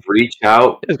 Reach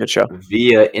out It's a good show.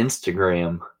 via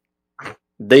Instagram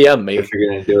DM me. if you're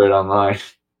going to do it online.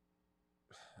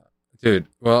 Dude,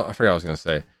 well, I forgot what I was going to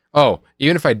say. Oh,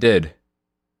 even if I did,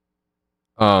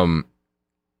 I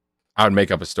would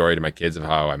make up a story to my kids of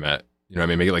how I met. You know what I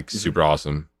mean? Make it like super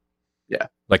awesome. Yeah.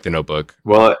 Like The Notebook.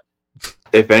 Well,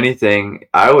 if anything,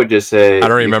 I would just say I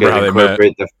don't remember how they met.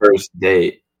 The first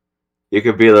date. You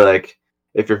could be like,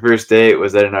 if your first date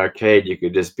was at an arcade, you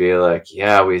could just be like,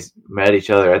 yeah, we met each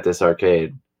other at this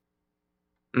arcade.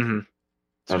 Mm-hmm.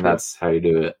 And that's how you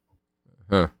do it.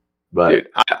 Huh. But dude,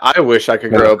 I wish I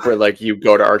could grow up where you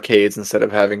go to arcades instead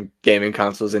of having gaming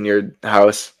consoles in your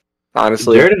house.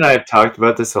 Honestly, Jared and I have talked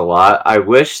about this a lot. I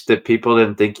wish that people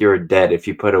didn't think you were dead if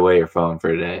you put away your phone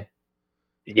for a day.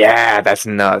 Yeah, that's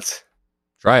nuts.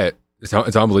 Try it. It's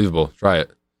unbelievable. Try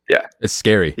it. Yeah. It's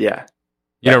scary. Yeah.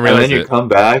 You don't realize and then you come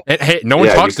back. And, hey, no one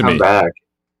talks to me. Back.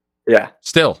 Yeah.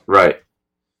 Still. Right.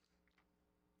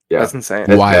 Yeah. That's insane.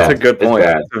 Wild. That's a good point.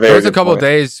 There was a couple of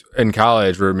days in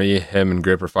college where me, him, and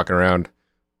Grip were fucking around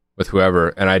with whoever,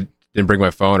 and I didn't bring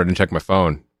my phone or didn't check my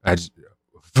phone. I'm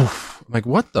like,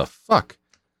 what the fuck?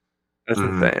 That's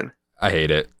insane. I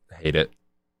hate it.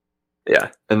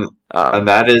 Yeah. And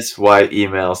that is why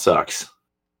email sucks.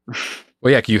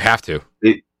 Well, yeah, you have to.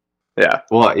 Yeah.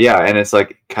 Well, yeah, and it's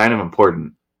kind of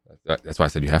important. That's why I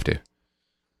said you have to.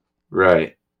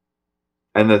 Right.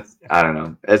 And I don't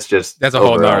know. It's just that's a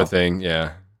whole other thing.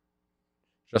 Yeah.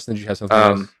 Justin, did you have something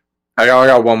else? I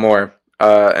got one more,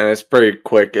 and it's pretty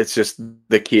quick. It's just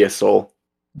the Kia Soul.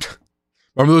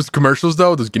 Remember those commercials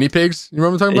though? Those guinea pigs? You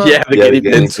remember what I'm talking about? Yeah, the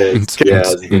guinea pigs. Yeah,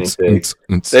 the guinea pigs.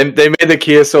 They made the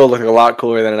Kia Soul look a lot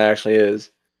cooler than it actually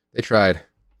is. They tried.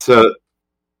 So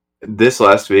this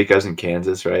last week I was in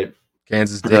Kansas, right?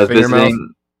 Kansas dick finger mouth?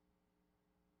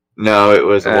 No, it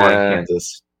was Warren,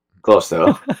 Kansas. Close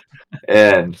though.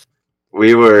 And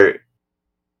we were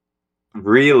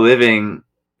reliving.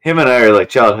 Him and I are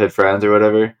childhood friends or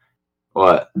whatever.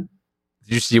 What? Did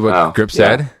you see what Grip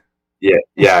said?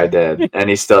 Yeah, I did. And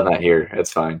he's still not here.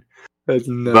 It's fine. That's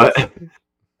nuts.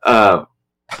 But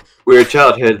we were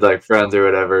childhood friends or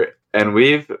whatever, and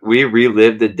we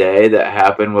relived the day that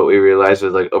happened. What we realized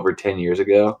was over 10 years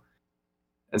ago.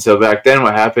 And so back then,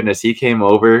 what happened is he came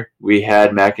over. We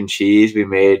had mac and cheese. We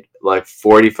made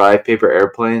 45 paper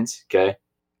airplanes. Okay.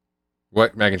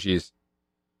 What mac and cheese?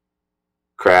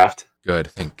 Kraft. Good.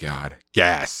 Thank God.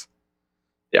 Gas.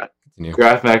 Yeah. Continue.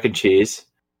 Kraft mac and cheese.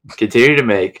 Continued to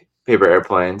make paper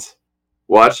airplanes.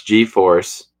 Watched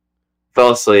G-Force.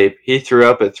 Fell asleep. He threw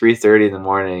up at 3:30 in the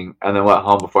morning and then went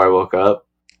home before I woke up.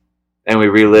 And we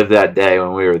relived that day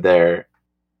when we were there.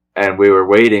 And we were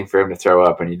waiting for him to throw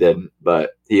up, and he didn't.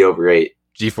 But he overate.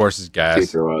 G-Force is gas. He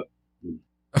threw up.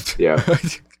 Yeah.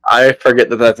 I forget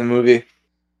that that's a movie.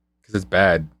 Because it's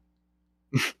bad.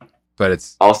 But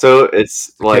it's... Also,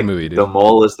 it's a movie, dude. The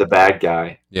mole is the bad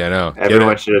guy. Yeah, I know.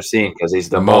 Everyone should have seen because he's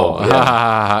the mole.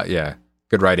 Yeah. Yeah.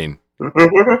 Good writing.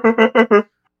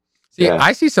 See,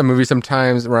 I see some movies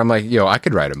sometimes where I'm like, yo, I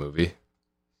could write a movie.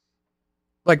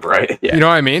 Like, Right. you know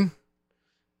what I mean?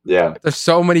 Yeah. There's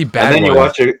so many bad And then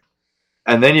ones.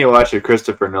 you watch a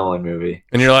Christopher Nolan movie.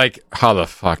 And you're like, how the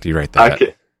fuck do you write I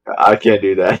that? can't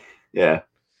do that. Yeah.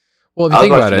 Well, if you I was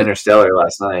think about watching it, Interstellar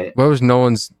last night. what was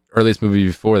Nolan's earliest movie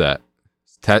before that?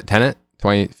 Tenet?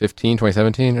 2015,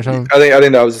 2017 or something? I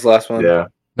think that was his last one. Yeah.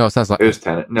 No, it's not. It was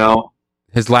Tenet. No.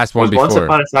 His last one Was before. Once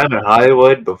Upon a Time in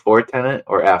Hollywood before Tenet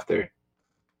or after?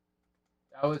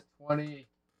 That was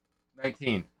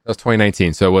 2019. That was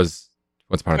 2019. So it was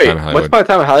Once Upon a Wait, Time in Once Hollywood. Upon a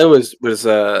Time in Hollywood was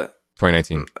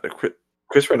 2019.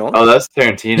 Christopher Nolan. Oh, that's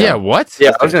Tarantino. Yeah, what?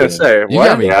 Yeah, I was gonna say You what?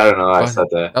 got me. Yeah, I don't know. I said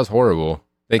that. That was horrible.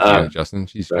 Thank you, Justin.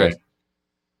 Jesus Sorry. Christ.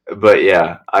 But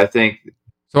yeah, I think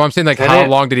So I'm saying, like, how Tenet-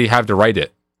 long did he have to write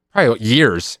it? Probably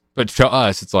years. But to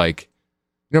us, it's like,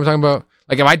 you know what I'm talking about?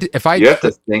 Like, if I you have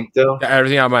to think though.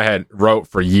 everything out of my head wrote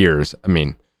for years. I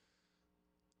mean,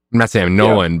 I'm not saying I'm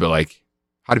Nolan, but like,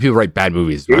 how do people write bad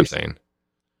movies? Is what I'm saying.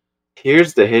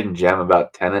 Here's the hidden gem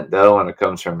about Tenet, though, when it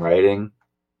comes from writing.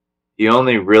 He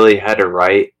only really had to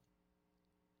write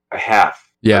a half of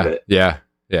Yeah, it,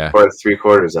 yeah. or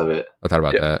 3/4 of it. I thought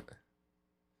about that.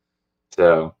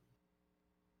 So,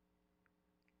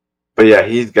 but yeah,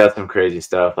 he's got some crazy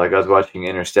stuff. Like I was watching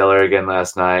Interstellar again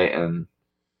last night, and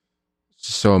It's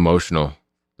just so emotional.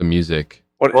 The music.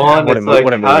 What, well, and what, it's a, like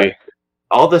what a movie!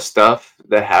 all the stuff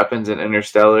that happens in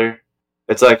Interstellar.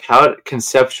 It's like how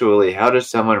conceptually, how does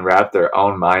someone wrap their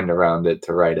own mind around it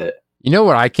to write it? You know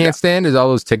what I can't stand is all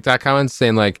those TikTok comments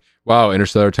saying like, "Wow,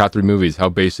 Interstellar top 3 movies. How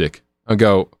basic." I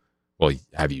go, "Well,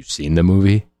 have you seen the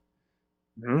movie?"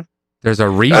 Mhm. There's a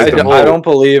reason. I don't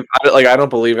believe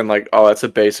in like, oh, that's a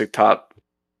basic top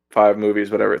 5 movies,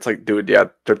 whatever. It's like, dude, yeah,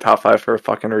 they're top 5 for a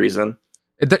fucking reason.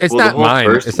 It's Well, not the whole mine.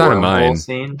 first It's not a wormhole mine.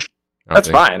 Scene, That's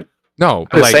fine. No, I'm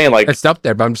but just like, saying, like, it's up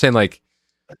there. But I'm just saying, like,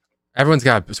 everyone's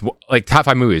got like top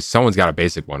 5 movies. Someone's got a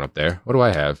basic one up there. What do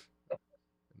I have?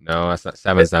 No, that's not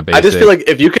 7's not basic. I just feel like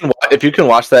if you can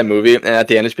watch that movie and at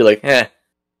the end just be like,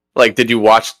 like, did you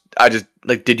watch?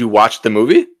 Did you watch the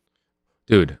movie?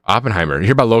 Dude, Oppenheimer. You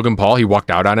hear about Logan Paul? He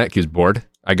walked out on it. He was bored.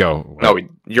 I go, No,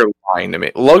 you're lying to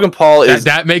me. Logan Paul is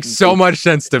that makes so much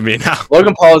sense to me now.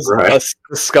 Logan Paul is Right.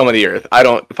 a scum of the earth. I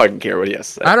don't fucking care what he has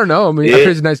to say. I don't know. I mean, I'm sure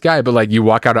he's a nice guy, but like, you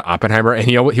walk out of Oppenheimer, and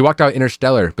he walked out of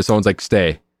Interstellar, but someone's like,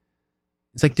 "Stay."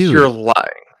 It's like, dude, You're lying.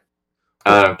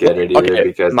 I don't get it either Okay,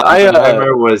 because my,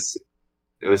 Oppenheimer was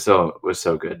so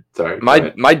good. Sorry, go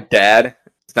ahead. My dad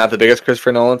is not the biggest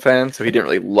Christopher Nolan fan, so he didn't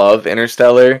really love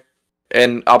Interstellar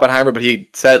and Oppenheimer, but he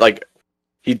said like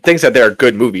he thinks that they are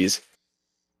good movies.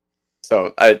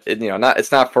 So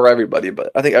it's not for everybody,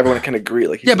 but I think everyone can agree.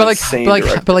 Like, yeah, but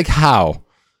like how?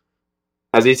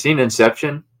 Has he seen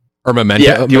Inception? Or Memento?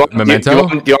 Yeah, do you want Memento?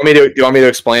 me to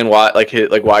explain why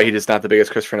why he is not the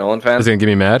biggest Christopher Nolan fan? Is it gonna get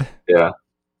me mad? Yeah.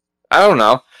 I don't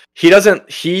know. He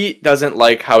doesn't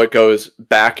like how it goes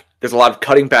back. There's a lot of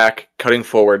cutting back, cutting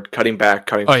forward, cutting back,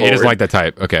 cutting Oh, forward. he doesn't like that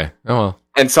type. Okay. Oh well.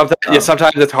 And sometimes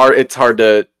it's hard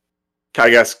to, I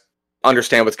guess,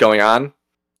 understand what's going on.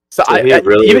 So he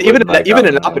really even wouldn't like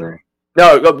in Oppenheimer.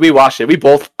 no, we watched it. We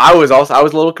both. I was a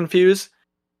little confused.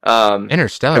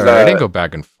 Interstellar. I didn't go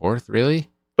back and forth really.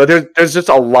 But there's just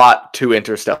a lot to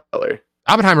Interstellar.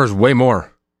 Oppenheimer's way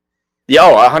more. Yeah,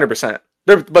 100%.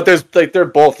 They're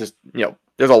both just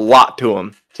there's a lot to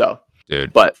them. So,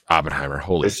 Dude, but Oppenheimer,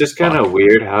 holy. It's just kind of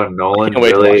weird how Nolan can't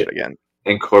wait to watch really it again.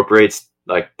 incorporates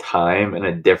like time in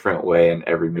a different way in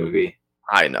every movie.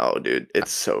 I know, dude.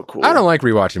 It's so cool. I don't like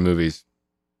rewatching movies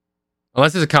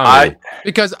unless it's a comedy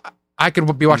because I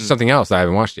could be watching something else that I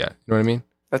haven't watched yet. You know what I mean?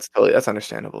 That's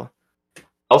understandable.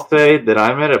 I'll say that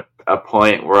I'm at a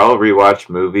point where I'll rewatch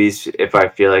movies if I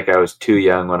feel like I was too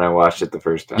young when I watched it the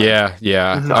first time. Yeah.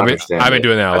 Mhm. I've been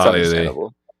doing that a That's lot lately.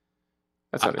 understandable.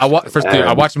 That's I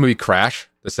understandable. watched the movie Crash,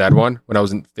 the sad one, when I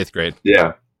was in 5th grade.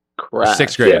 Yeah. Crash.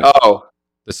 6th grade. Yeah. Oh,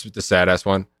 The sad ass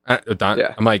one. Yeah.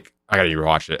 I'm like, I gotta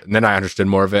rewatch it, and then I understood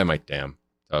more of it. I'm like, damn,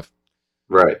 tough.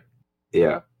 Right.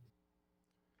 Yeah.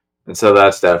 And so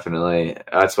that's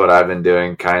what I've been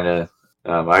doing kind of.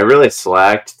 I really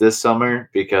slacked this summer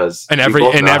because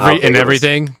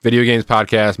everything, video games,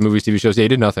 podcasts, movies, TV shows. Yeah, he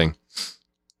did nothing.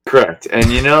 Correct.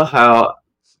 And you know how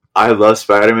I love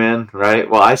Spider-Man, right?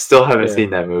 Well, I still haven't seen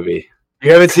that movie.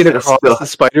 you haven't seen Across the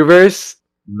Spider-Verse?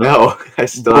 No, I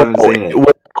still haven't seen it.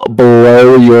 will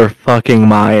blow your fucking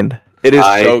mind. It is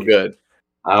so good.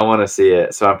 I want to see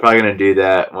it, so I'm probably gonna do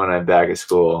that when I'm back at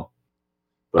school.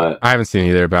 But I haven't seen it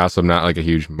either, but also I'm not like a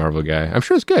huge Marvel guy. I'm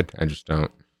sure it's good. I just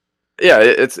don't. Yeah,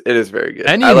 it is very good.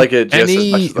 I like it just as much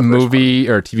any as the first movie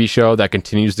or TV show that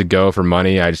continues to go for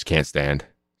money, I just can't stand.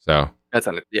 So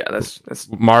one. That's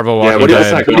Marvel, yeah, Walking that's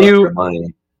Dead. not What going do you- for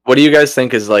money. What do you guys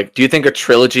think is like? Do you think a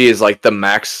trilogy is like the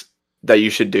max that you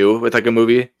should do with like a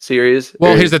movie series?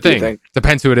 Well, Or here's the do you thing. think-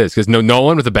 Depends who it is. Because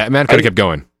Nolan with the Batman could have kept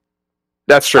going.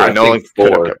 That's true. I Nolan think could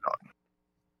have 4. kept going.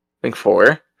 I think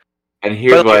 4. And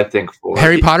here's But, what like, I think 4.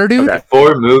 Harry Potter, dude? Okay.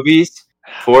 4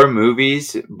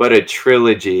 movies, but a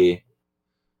trilogy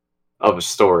of a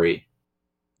story.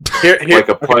 Here, Like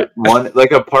a part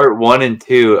 1 and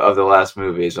 2 of the last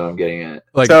movie is what I'm getting at.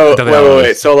 Like, so Deathly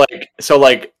wait. Hallows. So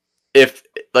like if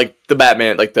like the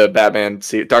Batman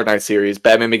Dark Knight series,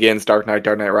 Batman Begins, Dark Knight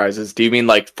Rises. Do you mean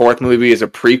like 4th movie is a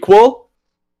prequel?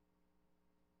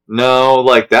 No,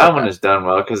 like that Okay. one is done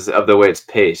well because of the way it's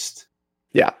paced.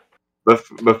 Yeah. But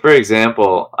for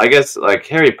example, I guess like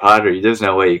Harry Potter, there's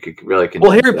no way you could really.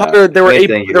 Well, Harry condense that. Potter, there were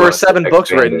Anything you'd there were want to 7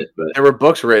 books expand written. it, but There were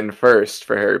books written first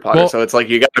for Harry Potter, Well- so it's like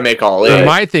you got to make all Right. in.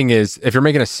 My thing is, if you're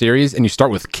making a series and you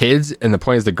start with kids and the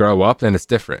point is to grow up, then it's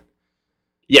different.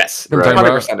 Yes, You know what I'm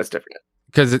talking 100% is different.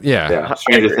 Because, yeah, I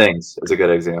Stranger agree. Things is a good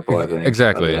example. I think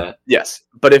Exactly. of that. Yes,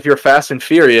 but if you're Fast and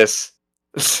Furious,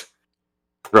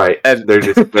 Right, And- they're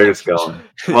just going.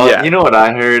 Well, yeah, you know what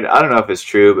I heard? I don't know if it's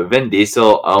true, but Vin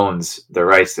Diesel owns the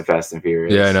rights to Fast and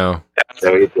Furious. Yeah, I know.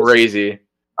 So that's crazy.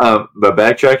 But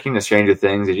backtracking to Stranger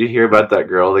Things, did you hear about that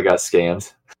girl that got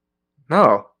scammed?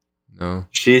 No, No.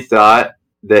 She thought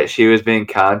that she was being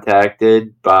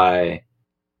contacted by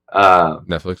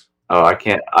Netflix.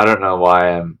 I don't know why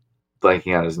I'm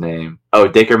blanking on his name. Oh,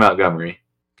 Dacre Montgomery.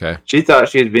 Okay. She thought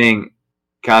she was being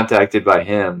contacted by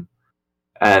him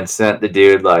and sent the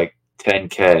dude like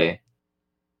 $10K.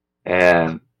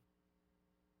 And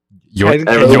Yoink.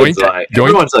 Everyone's Yoink.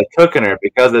 everyone's like cooking her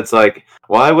because it's like,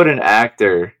 why would an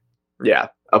actor, yeah,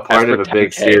 a part Ask of for a big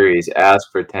 10K. series,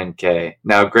 ask for 10K?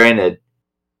 Now, granted,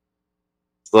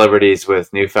 celebrities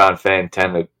with newfound fame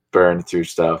tend to burn through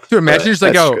stuff. Dude, imagine but you're just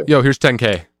like, that's yo, true. yo, here's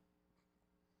 10K.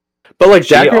 but like she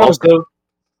Jack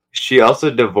also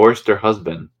divorced her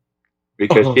husband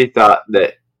because Oh. she thought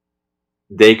that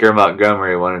Dacre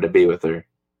Montgomery wanted to be with her.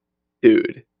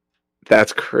 dude,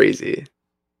 that's crazy.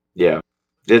 Yeah,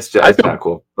 it's I feel- not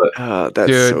cool, but That's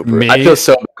Dude, so brutal. I me- feel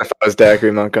so bad if I was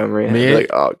Dacre Montgomery. I'd be Me-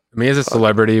 like, oh Me as a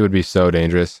celebrity would be so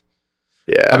dangerous.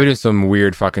 yeah, I'd be doing some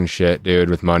weird fucking shit, dude,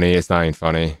 with money. It's not even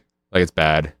funny. Like, it's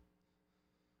bad.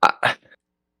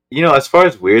 you know, as far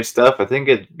as weird stuff, I think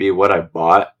it'd be what I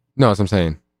bought, No, that's what I'm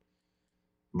saying.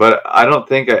 but I don't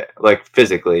think like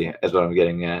physically is what I'm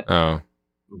getting at. Oh.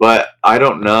 But I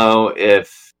don't know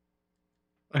if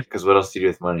because what else do you do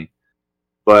with money?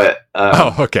 But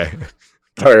Oh, okay.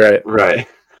 all right, right.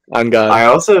 on God. I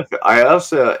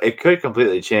also, it could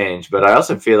completely change, but I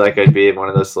also feel like I'd be one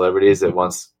of those celebrities that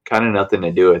wants kind of nothing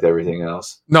to do with everything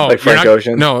else. No, Like you're Frank not,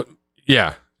 Ocean? No,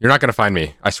 yeah. You're not going to find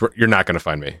me. I swear, you're not going to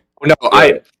find me. No,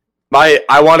 Right.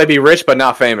 I want to be rich but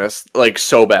not famous, like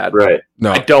so bad. Right. I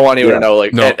No, don't want anyone Yeah. to know.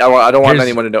 Like, No. I don't want Here's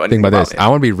anyone to know think anything about about this. me. I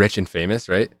want to be rich and famous,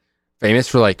 right? Famous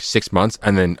for like 6 months,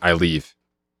 and then I leave.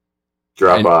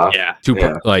 Drop And- off. Yeah,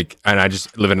 Yeah. And I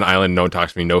just live in an island. No one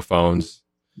talks to me. No phones.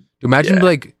 Imagine Yeah.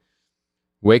 like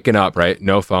waking up, right?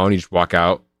 No phone. You just walk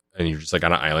out, and you're just like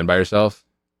on an island by yourself.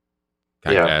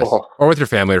 Kinda Yeah. gas. Oh. Or with your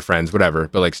family or friends, whatever.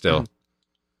 But like, still,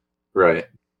 Right.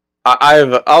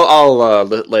 I'll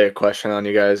lay a question on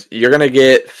you guys. You're gonna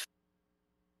get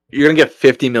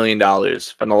 $50 million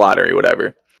from the lottery,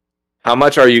 whatever. How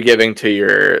much are you giving to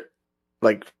your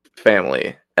like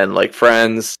family and like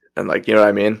friends and like you know what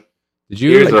I mean? did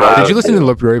you Here's what I did you would listen to do. the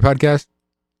Loop Brewery podcast?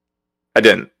 I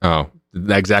didn't. Oh,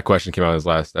 the exact question came out in his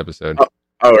last episode.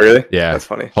 Oh, really? Yeah, That's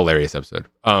funny. hilarious episode.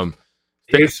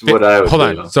 Here's what I would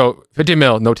hold do. on. So 50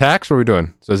 mil, no tax. What are we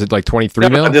doing? So is it like 23 No,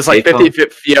 mil just like Take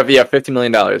 50 $50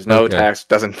 million. No Okay. tax.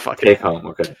 Doesn't fucking Take home.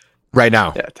 Okay. right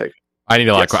now? Yeah, take. I need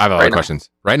a lot. Yes, I have a lot right of now. questions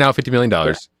right now. $50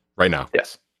 million right now.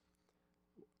 Yes.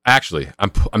 Actually,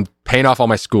 I'm paying off all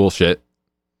my school shit.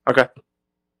 Okay.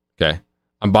 Okay.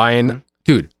 I'm buying, Mhm.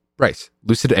 dude, Bryce,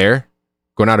 Lucid Air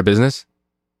going out of business.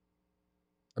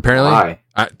 Apparently, Why?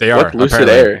 they are What Lucid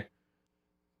apparently. Air?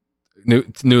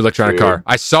 New electronic Dude. car.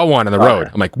 I saw one on the Fire.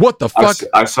 road. I'm like, what the I, fuck?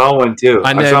 I saw one too.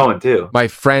 And I then- saw one too.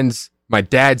 My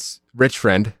dad's rich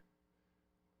friend,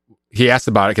 he asked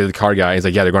about it because the car guy. He's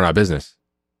like, yeah, they're going out of business.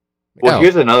 Well, Oh,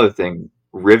 here's another thing.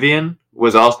 Rivian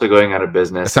was also going out of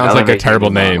business. that sounds Now like they're a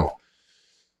terrible making a name. model.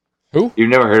 Who? You've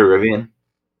never heard of Rivian?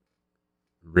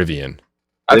 Rivian.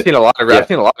 I've seen a lot of Yeah.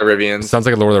 Rivians. It sounds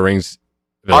like a Lord of the Rings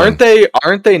villain.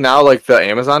 Aren't they now like the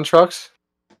Amazon trucks?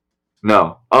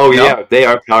 No. Oh No? yeah, they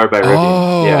are powered by Rivian.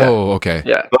 Oh, Yeah. okay.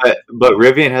 Yeah. But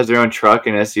Rivian has their own truck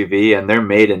and SUV, and they're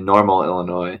made in Normal,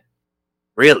 Illinois.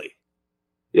 Really?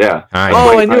 Yeah. Hi. Oh,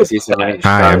 I 25 knew seats in that. range.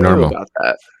 Hi, I'm I knew normal. about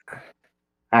that.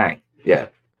 Hi. Yeah.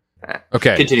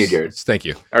 Okay. Continue, Jared. Thank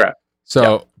you. All right.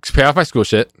 So pay off my school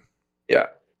shit. Yeah.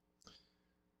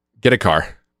 Get a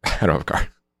car. I don't have a car.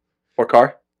 What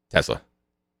car? Tesla.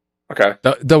 Okay.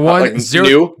 The one Like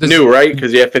zero new, right?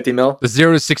 Because you have 50 mil. The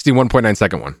 0 to 61.9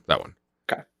 second one. That one.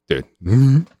 Okay. Dude.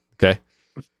 Okay.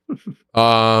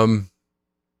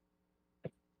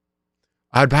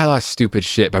 I'd buy a lot of stupid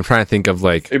shit, but I'm trying to think of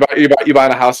like You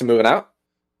buying a house and moving out?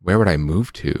 where would I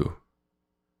move to?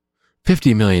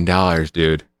 $50 million,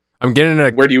 dude. I'm getting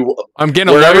a Wherever lawyer you and an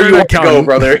want to go, accountant.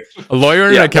 brother. A lawyer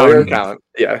and an Lawyer accountant. accountant.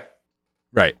 Yeah.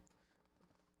 Right.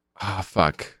 Oh,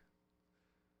 fuck.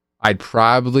 I'd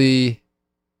probably.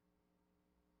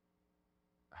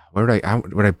 Where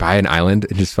would I buy an island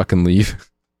and just fucking leave?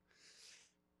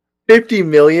 50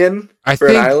 million for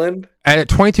an island? At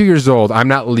 22 years old, I'm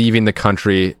not leaving the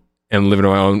country and living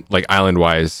on my own, like island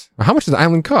wise. How much does the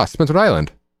island cost? Depends what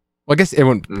island. Well, I guess it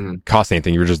wouldn't cost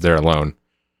anything. You were just there alone.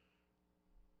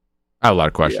 I have a lot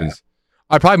of questions.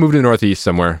 Yeah. I'd probably move to the Northeast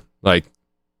somewhere, like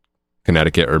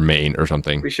Connecticut or Maine or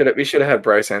something. We should have had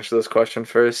Bryce answer this question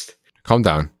first. Calm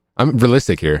down. I'm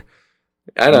realistic here.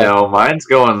 I know. No, mine's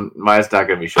not going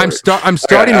to be short. I'm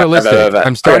starting realistic.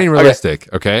 I'm starting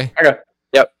realistic. Okay.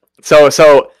 Yep.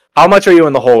 So how much are you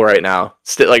in the hole right now?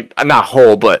 Like, not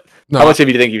whole, but how much do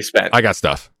you think you've spent? I got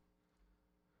stuff.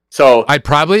 So I'd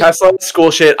probably Tesla, school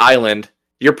shit, island.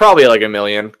 You're probably like $1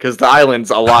 million because the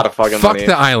island's a lot of fucking money. Fuck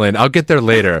the island. I'll get there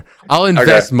later. I'll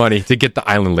invest money to get the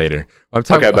island later. I'm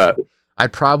talking about.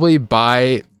 I'd probably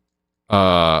buy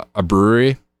a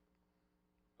brewery.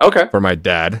 Okay. For my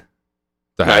dad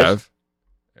to have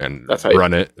and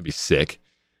run it. It'd be sick.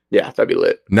 Yeah, that'd be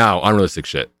lit. Now, unrealistic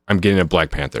shit. I'm getting a Black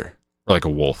Panther or like a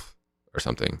wolf or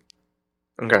something.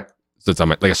 Okay. So it's on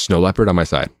like a snow leopard on my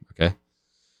side. Okay.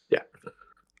 Yeah.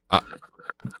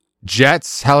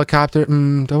 Jets, helicopter.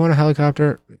 Don't want a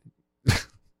helicopter.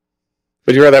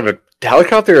 Would you rather have a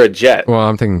helicopter or a jet? Well,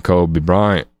 I'm thinking Kobe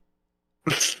Bryant.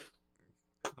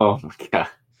 Oh my god.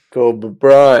 Kobe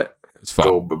Bryant. It's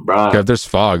fog. If there's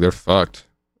fog, they're fucked.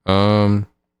 $50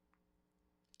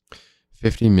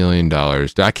 million. I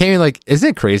can't even like. Isn't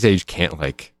it crazy? You just can't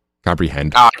like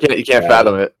comprehend. You can't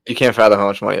fathom it. You can't fathom how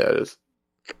much money that is.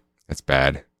 That's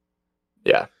bad.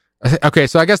 Yeah. Okay,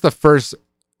 so I guess the first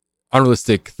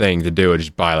unrealistic thing to do is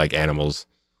just buy like animals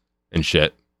and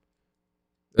shit.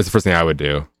 That's the first thing I would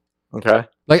do. Okay.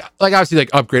 Like obviously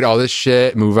like upgrade all this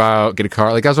shit, move out, get a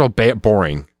car. Like that's all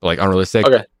boring, but like unrealistic.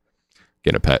 Okay.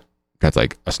 Get a pet. That's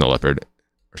like a snow leopard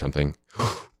or something.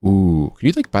 Ooh, can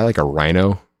you like buy like a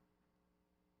rhino?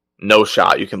 No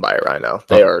shot. You can buy a rhino.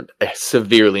 They are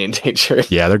severely endangered.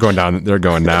 Yeah, they're going down. They're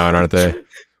going down, aren't they?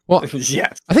 Well,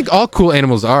 yes. I think all cool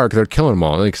animals are because they're killing them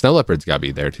all. Like snow leopards got to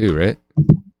be there too, right?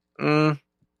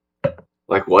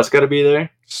 Like what's got to be there?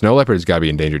 Snow leopards got to be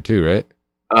endangered too, right?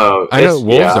 Oh, I know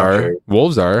wolves are. Sure.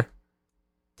 Wolves are.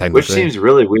 Which seems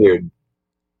really weird.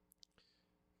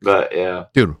 But yeah,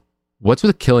 dude. What's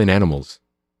with killing animals?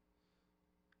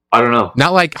 I don't know.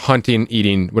 Not like hunting,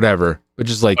 eating, whatever, but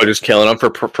just like just killing them for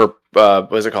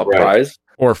what is it called, prize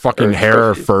or fucking hair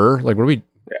or fur? Like what are we?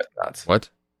 Yeah, nuts. What?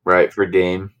 Right for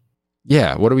game.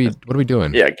 Yeah. What are we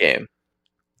doing? Yeah, game.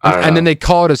 And then they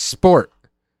call it a sport.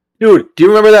 Dude, do you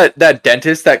remember that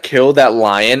dentist that killed that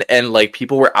lion and like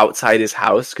people were outside his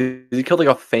house because he killed like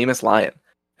a famous lion,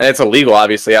 and it's illegal.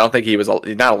 Obviously, I don't think he's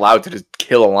not allowed to just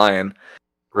kill a lion.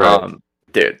 Right.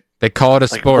 Dude. They call it a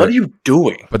sport. What are you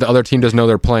doing? But the other team doesn't know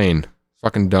they're playing.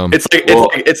 Fucking dumb.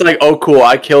 It's like oh cool,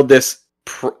 I killed this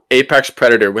apex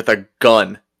predator with a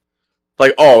gun.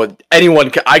 Like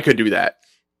I could do that.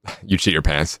 You shit your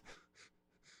pants.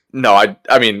 No,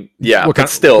 I mean yeah. What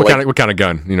kind of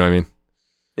gun? You know what I mean?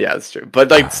 Yeah, that's true. But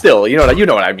like still, you know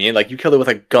what I mean. Like you killed it with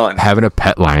a gun. Having a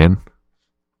pet lion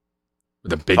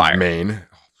with a big mane,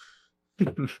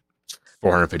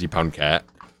 450-pound cat.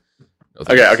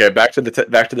 Okay. Back to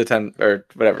the 10 or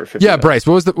whatever. 15 yeah, Bryce.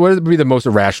 What would be the most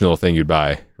irrational thing you'd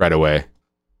buy right away?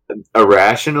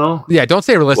 Irrational? Yeah, don't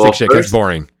say realistic shit. It's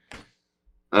boring.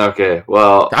 Okay,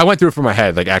 well, I went through it from my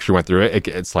head. Like actually went through it.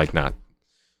 It's like not.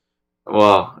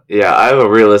 Well, yeah, I have a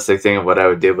realistic thing of what I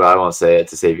would do, but I won't say it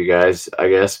to save you guys, I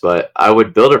guess. But I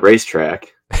would build a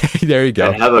racetrack. There you go.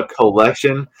 And have a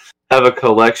collection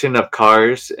of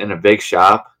cars in a big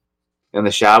shop, and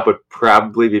the shop would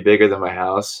probably be bigger than my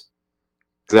house.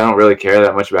 Because I don't really care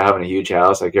that much about having a huge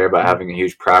house. I care about having a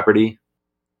huge property.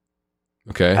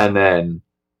 Okay. And then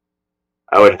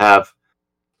I would have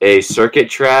a circuit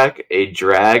track, a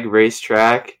drag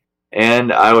racetrack,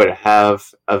 and I would have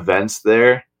events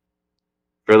there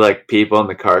for like people in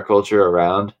the car culture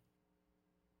around.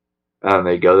 And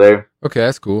they go there. Okay,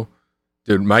 that's cool.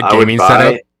 Dude, my gaming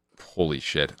setup. Holy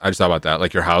shit. I just thought about that.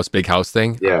 Like your house, big house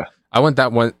thing. Yeah. I want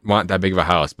that big of a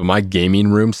house, but my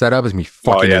gaming room setup is gonna be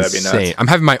fucking insane. I'm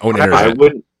having my own internet.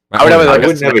 I would have I like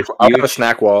wouldn't have I would have a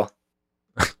snack wall.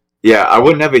 Yeah, I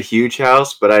wouldn't have a huge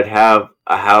house, but I'd have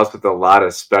a house with a lot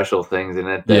of special things in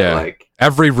it that Yeah. like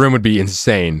Every room would be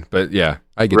insane, but yeah,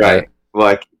 I get right.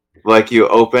 Like you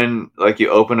open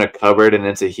a cupboard and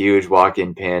it's a huge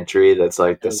walk-in pantry that's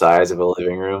like the size of a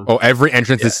living room. that. Oh, every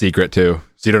entrance is secret too,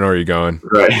 so you don't know where you're going.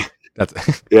 Right.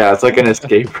 That's Yeah, it's like an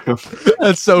escape room.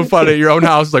 that's so funny. Your own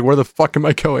house is like, where the fuck am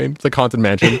I going? It's like haunted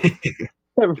mansion.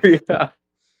 Yeah.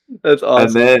 That's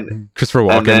awesome. Christopher And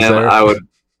Walken's then there.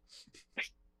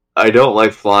 I don't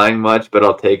like flying much, but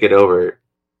I'll take it over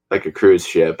like a cruise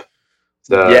ship.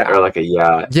 So, Yeah. or like a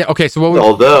yacht. Yeah. Okay. So what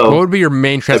Although would be your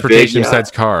main big transportation yacht.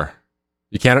 besides car?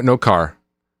 You can't no car,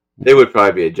 It would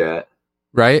probably be a jet.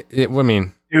 right? I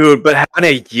mean, Dude, but having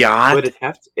a yacht, Would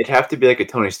it'd have to be like a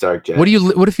Tony Stark jet. what if you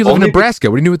live in Only Nebraska?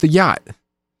 What do you do with the yacht?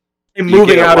 moving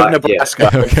get a out of lot, Nebraska,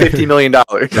 yeah. Okay. $50 million.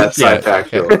 That's Yeah, not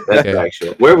factual. okay. That's Okay.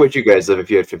 factual. Where would you guys live if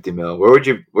you had 50 mil? Where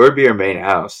would be your main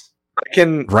house? I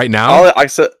can. Right now? I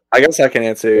guess I can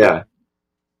answer. Yeah.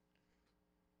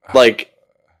 Like,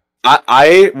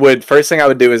 I would. First thing I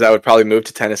would do is I would probably move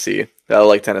to Tennessee. I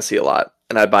like Tennessee a lot,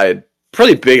 and I'd buy a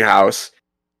pretty big house.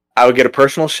 I would get a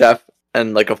personal chef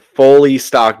and like a fully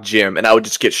stocked gym, and I would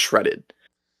just get shredded.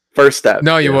 First step.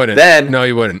 No, you wouldn't. Then No,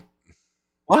 you wouldn't.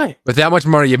 why? With that much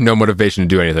money, you have no motivation to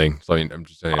do anything. So I mean, I'm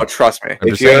just saying. Oh, trust me. I'm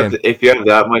If just you saying. have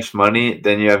that much money,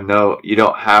 then you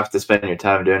don't have to spend your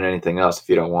time doing anything else if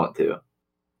you don't want to.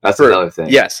 That's True. another thing.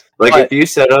 Yes. Like but- if you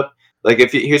set up,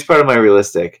 here's part of my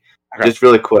realistic. Okay. Just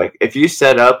really quick, if you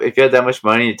had that much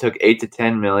money, you took 8 to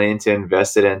 10 million to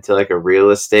invest it into like a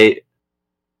real estate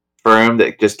firm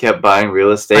that just kept buying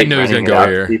real estate. I knew he was renting gonna it go out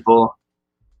to here. people,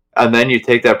 and then you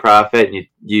take that profit and you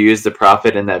use the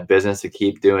profit in that business to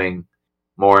keep doing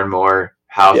more and more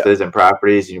houses and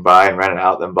properties, and you buy and rent it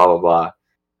out, then blah blah blah,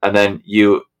 and then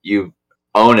you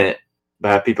own it, but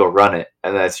have people run it,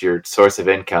 and that's your source of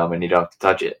income, and you don't have to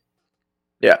touch it.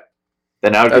 Yeah.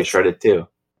 Then I would get That's- shredded too.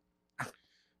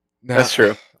 That's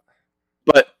true.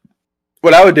 But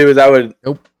what I would do is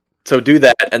so do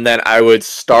that, and then I would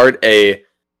start a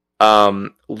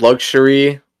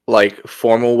luxury like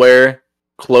formal wear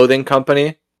clothing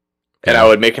company, and I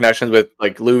would make connections with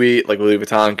like Louis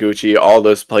Vuitton, Gucci, all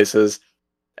those places,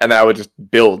 and then I would just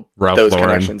build Ralph those Lauren.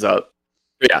 connections up.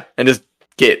 Yeah, and just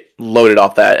get loaded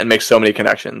off that and make so many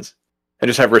connections, and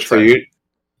just have rich So friends.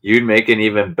 you'd make an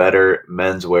even better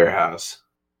men's warehouse.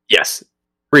 Yes,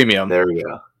 premium, There we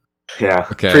go. Yeah,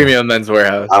 Okay. premium men's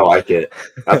warehouse. I like it.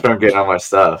 That's where I'm getting all my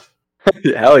stuff.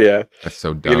 Hell yeah, That's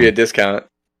so dumb. give you a discount.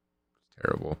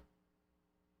 Terrible.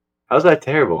 How's that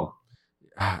terrible?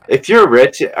 Ah, If you're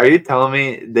rich, are you telling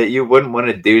me that you wouldn't want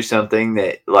to do something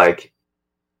that like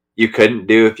you couldn't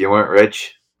do if you weren't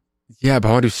rich? Yeah, but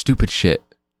I want to do stupid shit.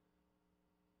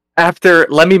 After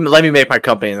let me make my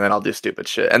company, and then I'll do stupid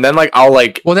shit, and then like I'll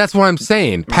like Well, that's what I'm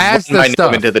saying. Pass run my the name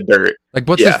stuff. into the dirt. Like,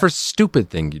 what's Yeah. the first stupid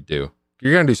thing you do?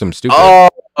 You're gonna do something stupid.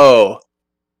 Oh.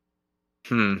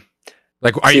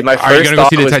 Like, are See, you my gonna first go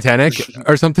see the thought was- Titanic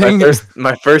or My something?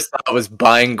 my first thought was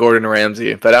buying Gordon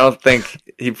Ramsay, but I don't think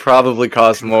he probably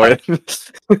costs more.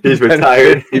 He's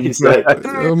retired. He's like,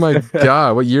 Oh my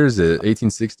god, what year is it?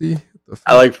 1860?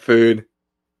 I like food.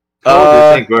 how old do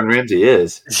you think Gordon Ramsay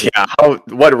is? Yeah.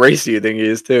 What race do you think he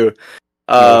is too?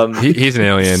 He's an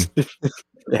alien.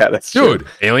 Yeah, that's true. Dude,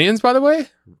 aliens, by the way?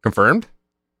 Confirmed?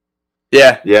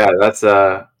 Yeah, Yeah, that's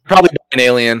probably an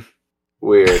alien.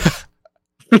 weird.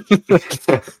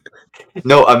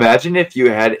 No, imagine if you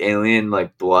had alien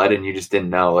like blood and you just didn't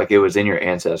know, like it was in your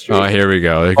ancestry. Oh, here we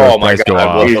go. There Oh goes my Bryce go God,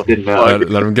 off. what you just didn't know.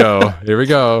 Let him go. Here we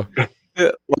go.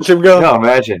 Watch him go. No,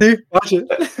 imagine. See? Watch it.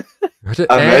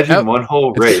 Imagine one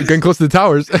whole It's race. getting close to the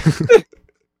towers.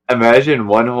 Imagine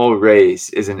one whole race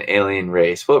is an alien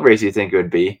race. What race do you think it would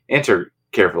be? Answer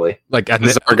carefully. like, The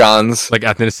Zargons. like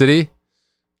ethnicity?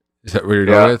 Is that what you're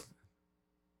Yeah. going with?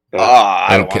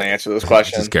 I don't Okay. want to answer this Just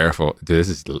question. careful. Dude,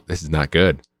 this is not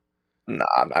good. No,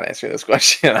 I'm not answering this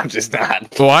question. I'm just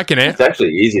not. Well, I can It's answer. actually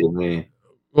easy to me.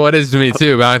 Well, it is to me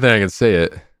too, but I don't think I can say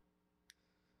it.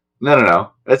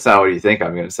 No. That's not what you think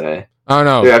I'm going to say. I don't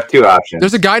know. You have two options.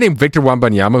 There's a guy named Victor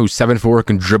Wembanyama who's 7'4",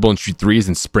 can dribble and shoot threes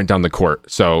and sprint down the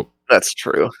court. So That's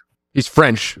true. he's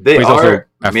French. They but he's also are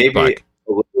F maybe black.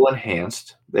 a little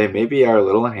enhanced. They maybe are a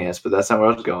little enhanced, but that's not where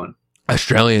I was going.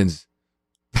 Australians.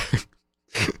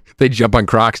 They jump on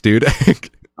Crocs, dude.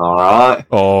 All right.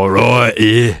 All right,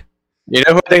 yeah. You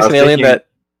know who I think's I an was alien? thinking-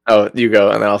 That you go,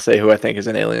 and then I'll say who I think is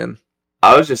an alien.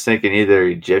 I was just thinking either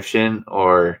Egyptian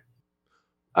or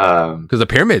Because the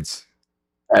pyramids.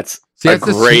 That's See, a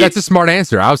great. that's a smart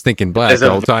answer. I was thinking black That's the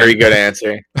a whole time. very good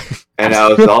answer. and I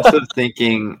was also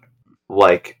thinking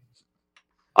like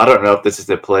I don't know if this is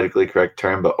the politically correct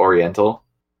term, but Oriental,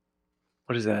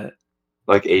 What is that?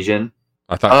 like Asian.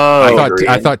 I thought Oh,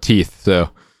 I thought teeth. So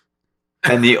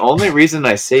And the only reason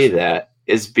I say that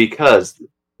is because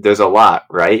there's a lot,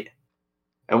 right?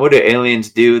 And what do aliens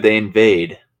do? They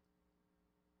invade.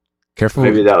 careful.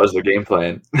 Maybe that was their game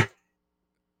plan.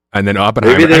 And then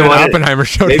Oppenheimer. Maybe they and then wanted- Oppenheimer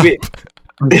showed maybe- up.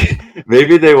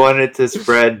 Maybe they wanted to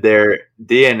spread their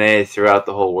DNA throughout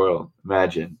the whole world.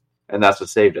 Imagine. And that's what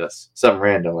saved us. Something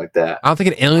random like that. I don't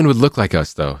think an alien would look like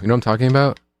us, though. You know what I'm talking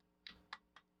about?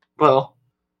 Well,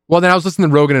 Well, then I was listening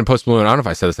to Rogan and Post Malone. I don't know if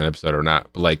I said this in an episode or not,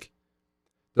 but like,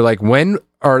 they're like, when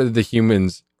are the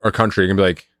humans or country gonna be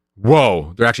like,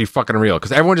 whoa, they're actually fucking real?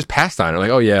 Because everyone just passed on it.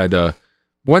 Like, oh yeah, duh.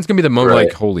 When's gonna be the moment Right.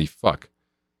 like, holy fuck?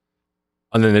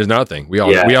 And then there's another thing. We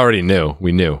Yeah. already knew.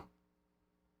 We knew.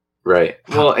 right.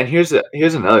 Well, and here's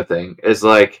another thing. Is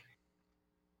like,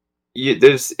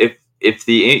 there's if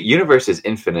the universe is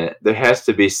infinite, there has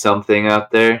to be something out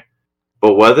there.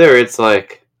 But whether it's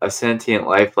like a sentient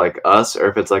life like us, or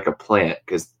if it's like a plant,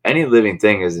 because any living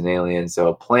thing is an alien. So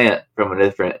a plant from a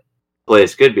different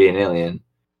place could be an alien.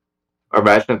 Or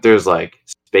imagine if there's like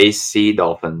space sea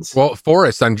dolphins. Well,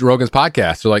 Forrest on Rogan's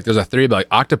podcast, they're like, there's a theory about like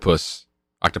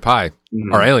octopi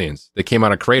Mhm. are aliens. They came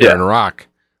out of a crater Yeah. in a rock,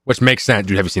 which makes sense.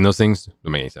 Dude, have you seen those things?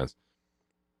 Don't make any sense.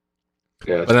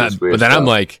 Yeah, But then, it's weird but then I'm stuff.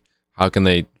 like, how can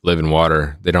they live in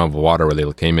water? They don't have water where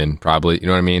they came in, probably. You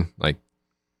know what I mean? Like,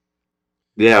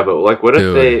 yeah, but like, what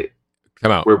Dude. if they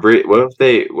come out. were what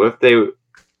if they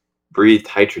breathed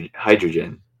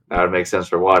hydrogen? That would make sense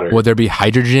for water. Would there be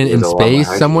hydrogen in There's a lot of space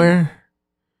hydrogen. somewhere?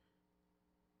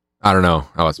 I don't know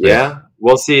how it's space. Yeah,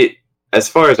 well, see, as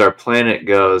far as our planet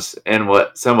goes, and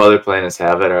what some other planets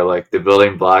have it are like the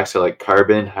building blocks are like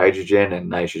carbon, hydrogen, and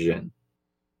nitrogen,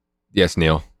 Yes,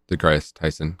 Neil deGrasse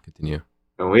Tyson. Continue.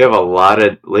 and we have a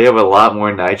lot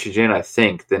more nitrogen, I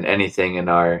think, than anything in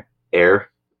our air.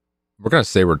 We're gonna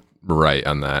say we're right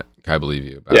on that. I believe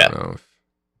you. But I don't know.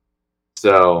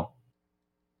 So,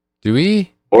 Do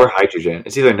we? or hydrogen.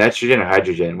 It's either nitrogen or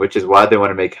hydrogen, which is why they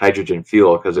want to make hydrogen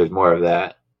fuel because there's more of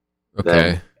that.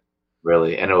 Okay.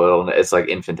 Really, and it's like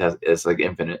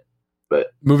infinite.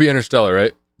 But Movie Interstellar,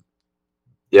 right?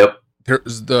 yep,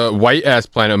 There's the white ass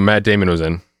planet Matt Damon was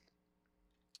in.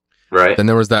 right. Then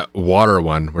there was that water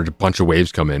one where a bunch of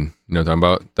waves come in. You know what I'm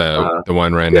talking about? The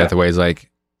one where Anne Yeah. Hathaway's like,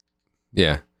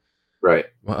 yeah. Right.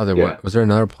 What other Yeah. one? Was there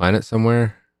another planet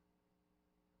somewhere?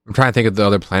 I'm trying to think of the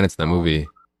other planets in that movie.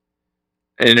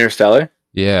 Interstellar.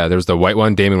 Yeah, there was the white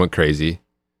one. Damon went crazy.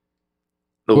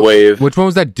 The wave. Which one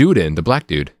was that dude in? The black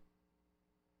dude?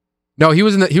 No, he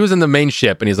was in the main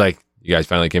ship, and he's like, "You guys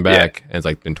finally came back," and it's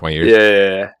like been 20 years.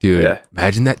 Yeah. Dude, yeah.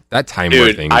 imagine that time warp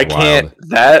Dude, thing. Is I wild. can't.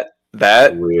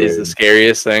 That is Weird. the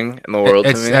scariest thing in the world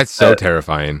to me. That's so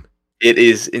terrifying. It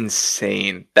is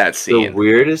insane. That The scene.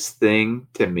 weirdest thing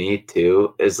to me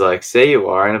too is like, say you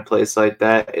are in a place like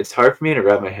that, it's hard for me to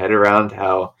wrap my head around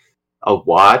how a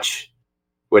watch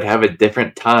would have a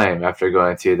different time after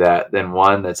going through that than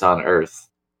one that's on Earth.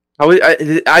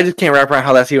 I just can't wrap around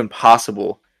how that's even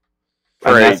possible.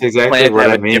 And For that's a exactly planet to what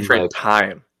have I a mean. different Like,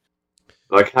 time.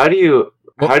 how do you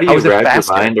Well, how is it wrap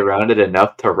faster? your mind around it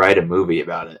enough to write a movie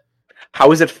about it?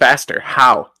 How is it faster?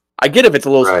 How? I get if it's a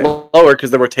little Right. slower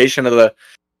because the rotation of the.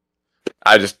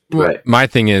 Well, Right. my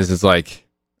thing is like,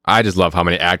 I just love how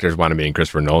many actors want to be in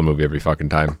Christopher Nolan movie every fucking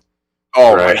time.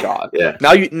 Oh Right. my god! Yeah.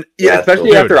 Now you, Yeah, especially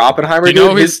dude. after Oppenheimer, You know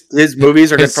dude, his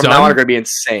movies are his from now son? on are going to be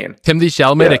insane. Timothy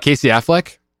Chalamet Yeah. and Casey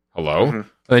Affleck. Hello. Mhm. And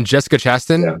then Jessica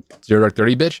Chastain, Yeah. 0 Dark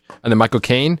 30 bitch. And then Michael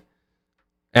Caine,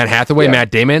 Anne Hathaway, Yeah.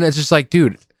 Matt Damon. It's just like,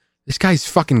 dude, this guy's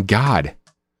fucking God.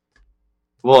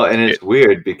 Well, and it's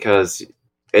weird because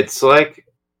it's like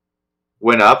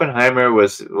when Oppenheimer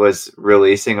was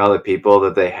releasing all the people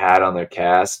that they had on their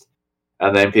cast,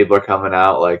 and then people are coming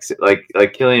out like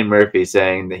Cillian Murphy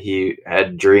saying that he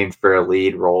had dreamed for a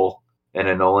lead role in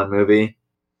a Nolan movie,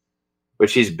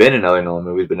 which he's been in other Nolan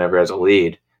movies but never as a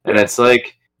lead. And it's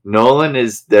like Nolan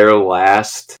is their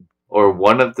last or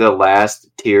one of the last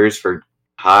tiers for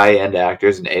high end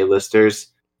actors and A-listers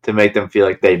to make them feel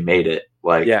like they made it.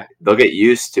 Like Yeah. they'll get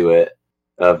used to it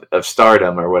of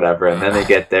stardom or whatever, and then they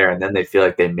get there and then they feel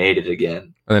like they made it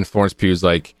again. And then Florence Pugh's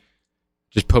like,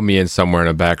 just put me in somewhere in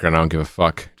the background. I don't give a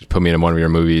fuck. Just put me in one of your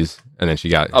movies. And then she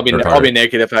got. I'll be her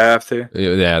naked if I have to,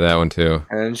 Yeah, that one too.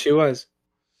 and she was.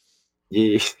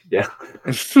 Yeah,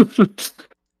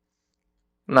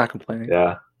 I'm not complaining.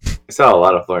 yeah. I saw a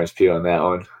lot of Florence Pugh on that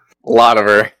one. A lot of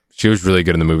her. She was really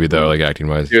good in the movie though, like acting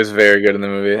wise. She was very good in the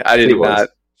movie. I She did was. not.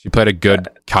 She played a good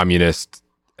communist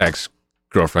ex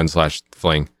girlfriend /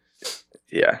 fling.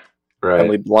 Yeah. Right.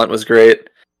 Emily Blunt was great.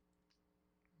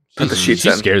 Put the sheets She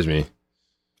in. scares me.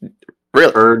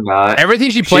 Really? Her not.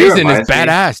 Everything she plays in is reminds me-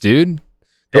 badass, dude.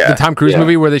 The Tom Cruise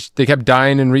movie where they kept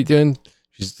dying and redoing.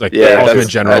 She's like the ultimate that's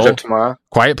general. Edge of Tomorrow.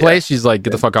 Quiet Place. She's like,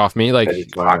 get the fuck off me. Like,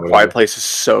 Quiet Place is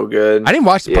so good. I didn't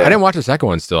watch the second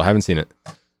one. Still, I haven't seen it.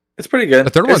 It's pretty good. The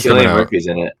third one's coming Cillian out. Murphy's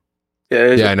in it.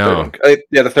 Yeah, I know.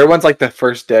 The third one's like the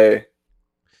first day.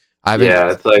 I don't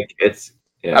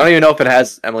even know if it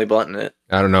has Emily Blunt in it.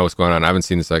 don't know what's going on. I haven't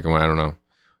seen the second one. I don't know.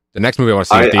 The next movie I want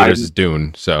to see in theaters is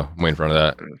Dune, so I'm waiting for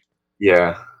that.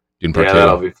 Yeah. Dune Part 2.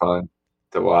 That'll be fun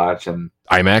to watch. And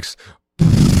IMAX.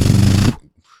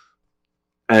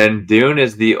 Dune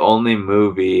is the only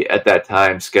movie at that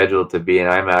time scheduled to be in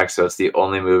IMAX, so it's the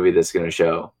only movie that's going to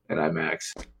show in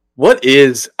IMAX. What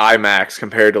is IMAX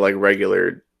compared to like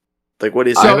regular? Like, what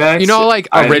is So, IMAX? you know, like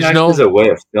IMAX original is a way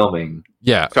of filming.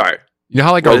 Yeah. Sorry. You know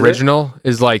how like What is original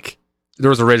is like there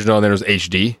was original and then there was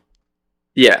HD?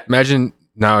 Yeah. Imagine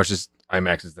now it's just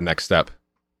IMAX is the next step.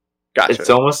 Gotcha. It's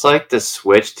almost like the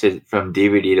switch from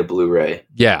DVD to Blu-ray.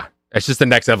 Yeah. It's just the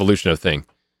next evolution of thing.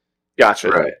 Gotcha.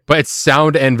 Right. But it's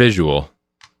sound and visual,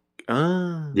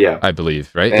 Yeah. I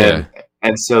believe, right?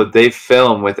 And so they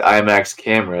film with IMAX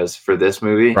cameras for this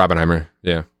movie. Robbenheimer.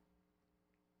 Yeah.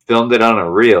 Filmed it on a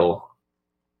reel,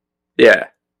 Yeah.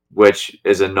 which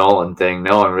is a Nolan thing.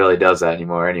 No one really does that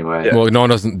anymore anyway. Yeah. Well, no one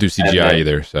doesn't do CGI then-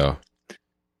 either, so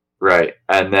Right.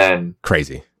 And then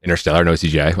crazy. Interstellar, no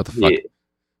CGI. What the fuck?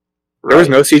 There was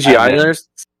no CGI And in then-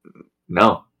 there.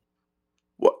 No.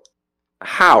 What?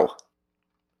 How?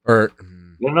 Or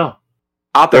No. There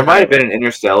Oppenheimer. might have been an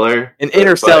Interstellar. In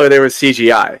Interstellar, there was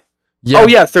CGI. yeah, Oh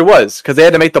yes, there was, because they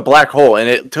had to make the black hole, and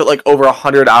it took like over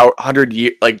 100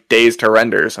 year, like days to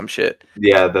render or some shit.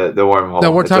 Yeah, the wormhole.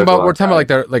 no, we're It talking took a about long time.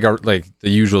 like the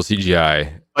usual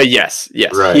CGI. But yes,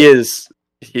 Right. he's.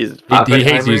 He hates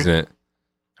Oppenheimer? using it.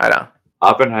 I know.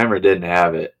 Oppenheimer didn't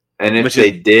have it. And if Which they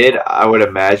is- did, I would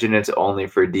imagine it's only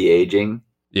for de-aging.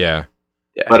 Yeah.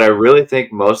 But I really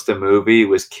think most of the movie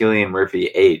was Cillian Murphy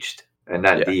aged and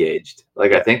not Yeah. de-aged.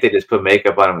 Like, I think they just put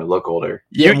makeup on him to look older.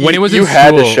 Yeah, when he was you in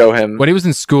had to school- show him, When he was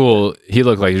in school, he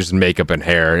looked like just makeup and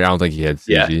hair. I don't think he had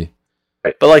CG.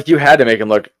 but like you had to make him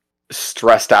look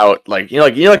stressed out. Like you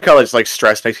know how like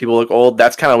stress makes people look old.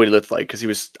 That's kind of what he looked like because he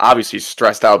was obviously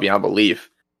stressed out beyond belief.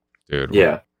 Dude.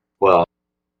 Yeah. Well,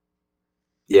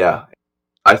 yeah.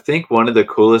 I think one of the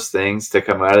coolest things to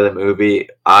come out of the movie,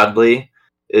 oddly,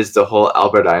 is the whole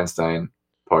Albert Einstein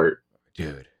part.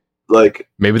 Dude. Like,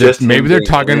 Maybe Just they're him being in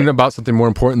talking it. about something more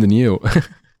important than you.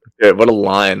 Dude, what a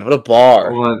line! What a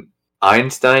bar! when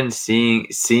Einstein seeing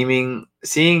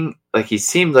like he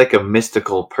seemed like a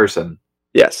mystical person,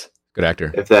 Yes, Good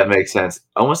actor. if that makes sense.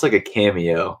 Almost like a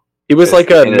cameo. he was like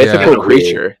a Yeah. mythical Yeah.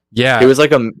 creature. Yeah. He was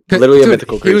like literally a Dude,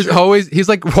 mythical creature. He was always he's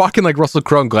like walking like Russell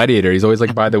Crowe in Gladiator. He's always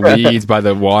like by the weeds, by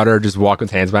the water, just walking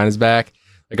with hands behind his back,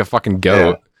 like a fucking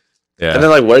goat. Yeah. And then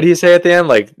like, what did he say at the end?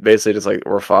 Like basically just like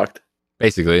we're fucked.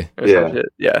 Basically. Or some Yeah. shit.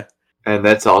 Yeah. And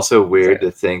that's also weird to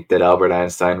think that Albert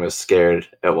Einstein was scared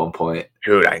at one point.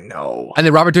 Dude, I know. And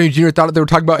then Robert Downey Jr. thought they were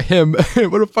talking about him.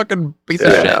 What a fucking piece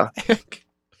Yeah. of shit.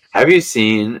 Have you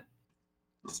seen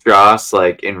Strauss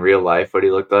like in real life? What he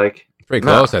looked like? Pretty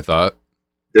No. close, I thought.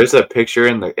 There's a picture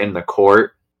in the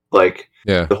court, like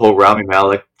Yeah. the whole Rami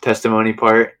Malek testimony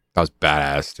part, That was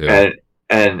badass too.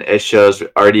 and it shows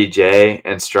RDJ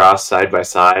and Strauss side by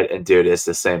side, and dude, it's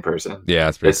the same person. Yeah,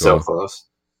 it's pretty It's cool. so close.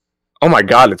 Oh my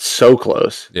god, it's so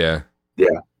close. Yeah.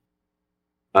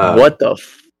 What the?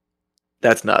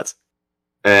 That's nuts.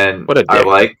 And What a I dick.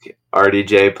 like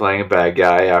RDJ playing a bad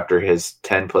guy after his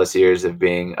 10 plus years of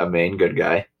being a main good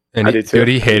guy. And I he, do too. dude,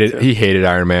 he I do hated too. he hated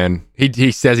Iron Man.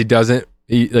 He says he doesn't.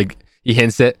 He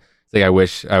hints it. It's like I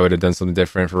wish I would have done something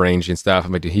different for range and stuff.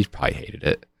 I'm like, dude, he probably hated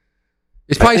it.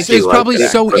 It's I probably think he it's probably liked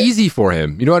it, so but- easy for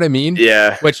him. You know what I mean?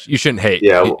 Yeah. Which you shouldn't hate.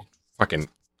 Yeah, He- well- fucking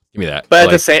give me that. But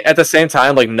like, at the same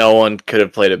time, like no one could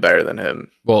have played it better than him.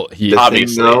 well, he The thing,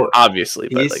 Obviously, though, obviously,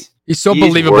 but like he's so he's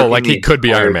believable. working Like the he could be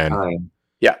entire Iron Man. time.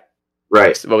 Yeah.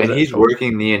 Right. What was And it? he's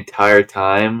working the entire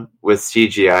time with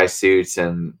CGI suits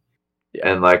and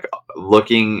like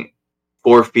looking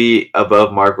 4 feet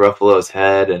above Mark Ruffalo's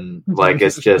head, and like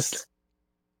it's just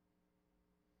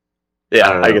yeah,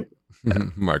 I don't I know.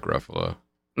 get Mark Ruffalo.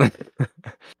 Well,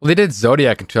 they did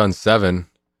Zodiac in 2007.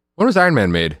 When was Iron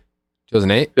Man made?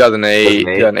 2008. 2008,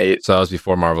 2008. 2008. So that was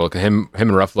before Marvel. 'Cause him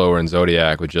and Ruffalo were in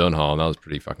Zodiac with Gyllenhaal, and that was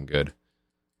pretty fucking good.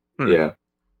 Hmm. yeah. That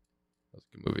was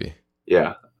a good movie.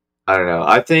 Yeah. I don't know.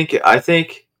 I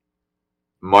think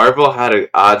Marvel had an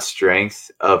odd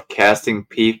strength of casting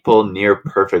people near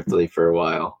perfectly for a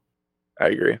while. I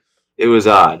agree. It was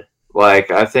odd.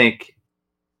 Like, I think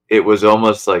it was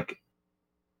almost like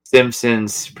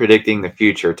Simpsons predicting the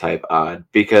future type odd,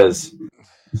 because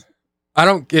I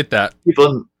don't get that.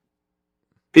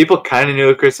 People kind of knew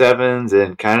of Chris Evans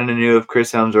and kind of knew of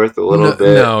Chris Hemsworth a little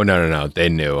bit. No. They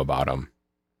knew about him.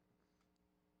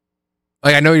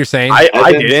 Like, I know what you're saying. I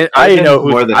didn't. I didn't know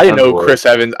more than I didn't know Hemsworth. Chris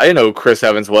Evans. I didn't know who Chris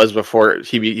Evans was before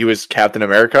he was Captain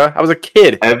America. I was a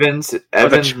kid. Evans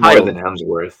more child. than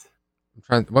Hemsworth.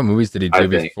 What movies did he do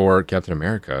before Captain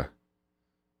America?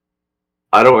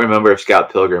 I don't remember if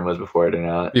Scott Pilgrim was before it or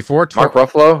not. Before Mark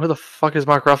Ruffalo? Who the fuck is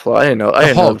Mark Ruffalo? I didn't know. I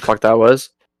didn't know who Hulk. the fuck that was.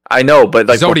 I know, but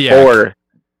like Zodiac. before,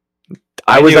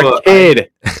 I was a kid.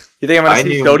 You think I'm gonna I see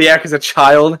knew- Zodiac as a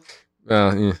child?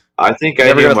 Yeah. I think I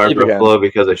Never knew gonna Mark see it again. Ruffalo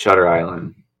because of Shutter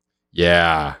Island.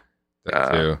 Yeah.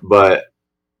 That too. But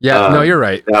Yeah, no, you're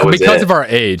right. that was Because it. of our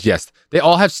age, yes. They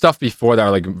all have stuff before that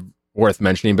are like worth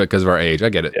mentioning because of our age. I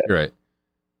get it. Yeah. You're right.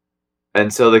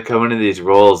 and so they come into these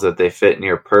roles that they fit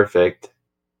near perfect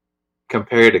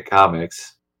compared to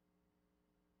comics.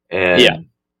 And Yeah.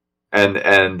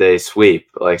 and they sweep,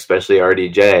 like especially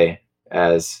RDJ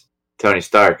as Tony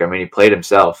Stark. I mean, he played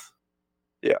himself.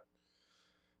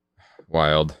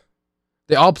 Wild.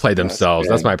 They all play themselves.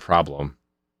 great. That's my problem.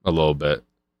 A little bit.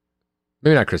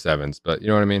 Maybe not Chris Evans, but you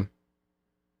know what I mean?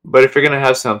 But if you're gonna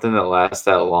have something that lasts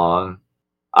that long,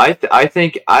 I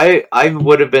think I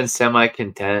would have been semi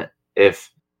content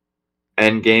if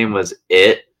Endgame was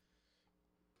it.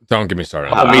 Don't get me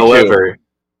started on that. me too.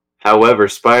 However,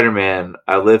 Spider-Man,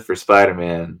 I live for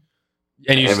Spider-Man.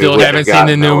 And you And we still wouldn't haven't have seen the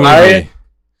gotten new nowhere. movie.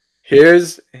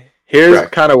 Here's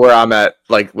Correct. kind of where I'm at,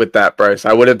 like with that, Bryce.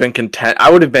 I would have been content. I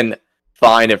would have been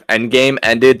fine if Endgame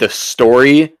ended the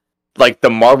story, like the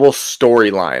Marvel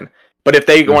storyline. But if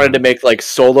they wanted to make like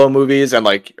solo movies and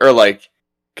like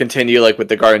continue like with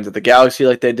the Guardians of the Galaxy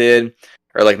like they did,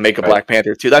 or like make a Right. Black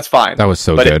Panther 2, that's fine. That was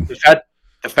so but good.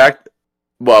 the fact,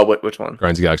 well, which one?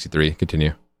 Guardians of the Galaxy 3.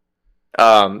 Continue.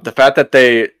 The fact that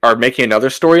they are making another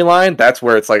storyline, that's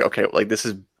where it's like, okay, like this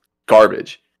is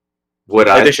garbage. What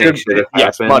Like, I they think should have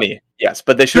yes, happened. money, yes,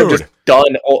 but they should have Dude. just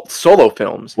done solo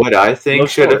films. What I think No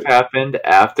should have story. happened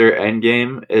after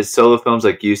Endgame is solo films,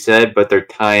 like you said, but they're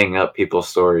tying up people's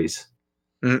stories.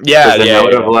 Yeah, Then yeah, that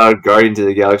would have yeah. allowed Guardians of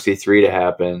the Galaxy 3 to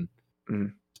happen.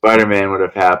 Mhm. Spider-Man would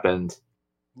have happened.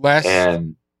 Last.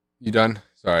 And You done?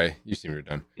 Sorry. You seem you're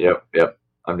done. yep,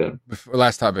 I'm done. Before,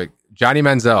 last topic. Johnny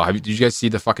Manziel. Did you guys see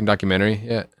the fucking documentary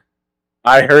yet?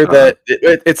 I heard that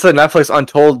it's a Netflix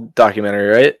Untold documentary,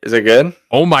 right? Is it good?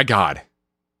 Oh my God.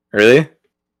 Really?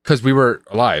 Because we were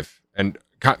alive and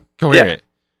coherent.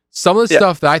 Some of the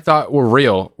stuff that I thought were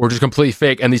real were just completely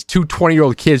fake. And these two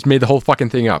 20-year-old kids made the whole fucking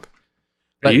thing up.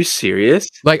 Are you serious?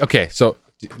 Like, okay, so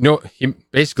he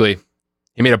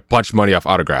made a bunch of money off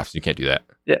autographs. You can't do that.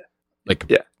 Yeah. Like,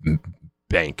 Yeah.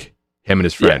 bank him and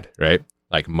his friend, right?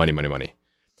 Like money.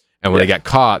 And when they got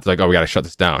caught, it's like, oh, we got to shut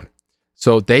this down.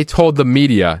 So they told the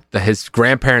media that his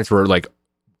grandparents were like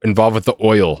involved with the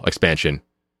oil expansion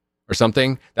or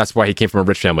something. That's why he came from a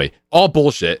rich family. All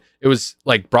bullshit. It was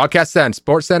like broadcast that on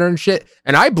Sports Center and shit.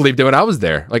 And I believed it when I was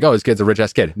there. Like, oh, this kid's a rich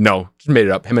ass kid. No, just made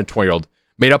it up. Him and a 20-year-old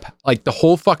made up like the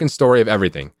whole fucking story of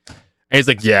everything. And he's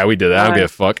like, yeah, we did that. I don't give a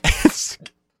fuck.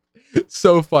 It's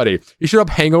so funny. He showed up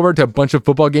hangover to a bunch of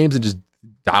football games and just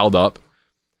dialed up.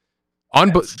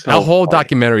 The whole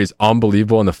documentary is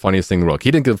unbelievable and the funniest thing in the world.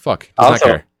 He didn't give a fuck. He does not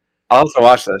care. I'll also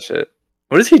watch that shit.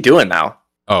 What is he doing now?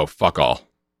 Oh, fuck all.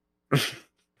 He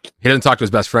doesn't talk to his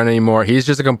best friend anymore. He's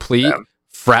just a complete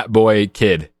frat boy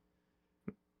kid.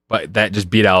 But that just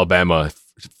beat Alabama,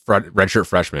 redshirt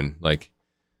freshman. Like,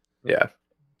 Yeah.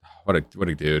 what a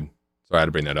dude. So I had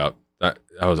to bring that up. That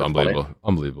was unbelievable.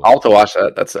 Unbelievable. I'll have to watch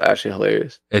that. That's actually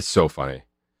hilarious. It's so funny.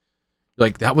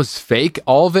 Like, that was fake.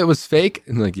 All of it was fake.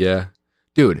 And like, yeah.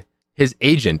 Dude, his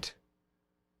agent,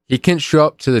 he can't show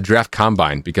up to the draft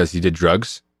combine because he did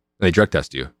drugs and they drug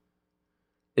test you.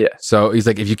 Yeah. So he's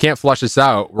like, if you can't flush this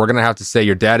out, we're going to have to say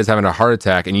your dad is having a heart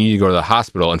attack and you need to go to the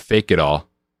hospital and fake it all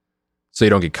so you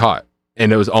don't get caught.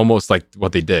 And it was almost like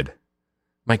what they did. I'm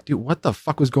like, dude, what the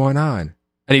fuck was going on?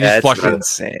 And he just flushed it.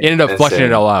 insane. He ended up flushing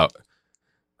it all out.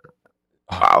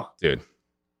 Wow. Dude.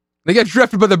 They got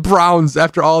drafted by the Browns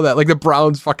after all that. Like, the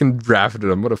Browns fucking drafted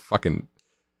him. What a fucking...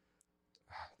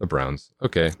 The Browns.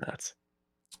 Okay. Nuts.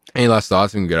 Any last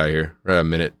thoughts? We can get out of here. We're at a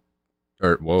minute.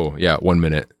 Or, 1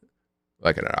 minute.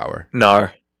 Like an hour.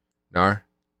 Nar. Nar?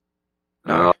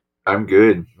 I'm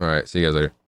good. All right. See you guys later.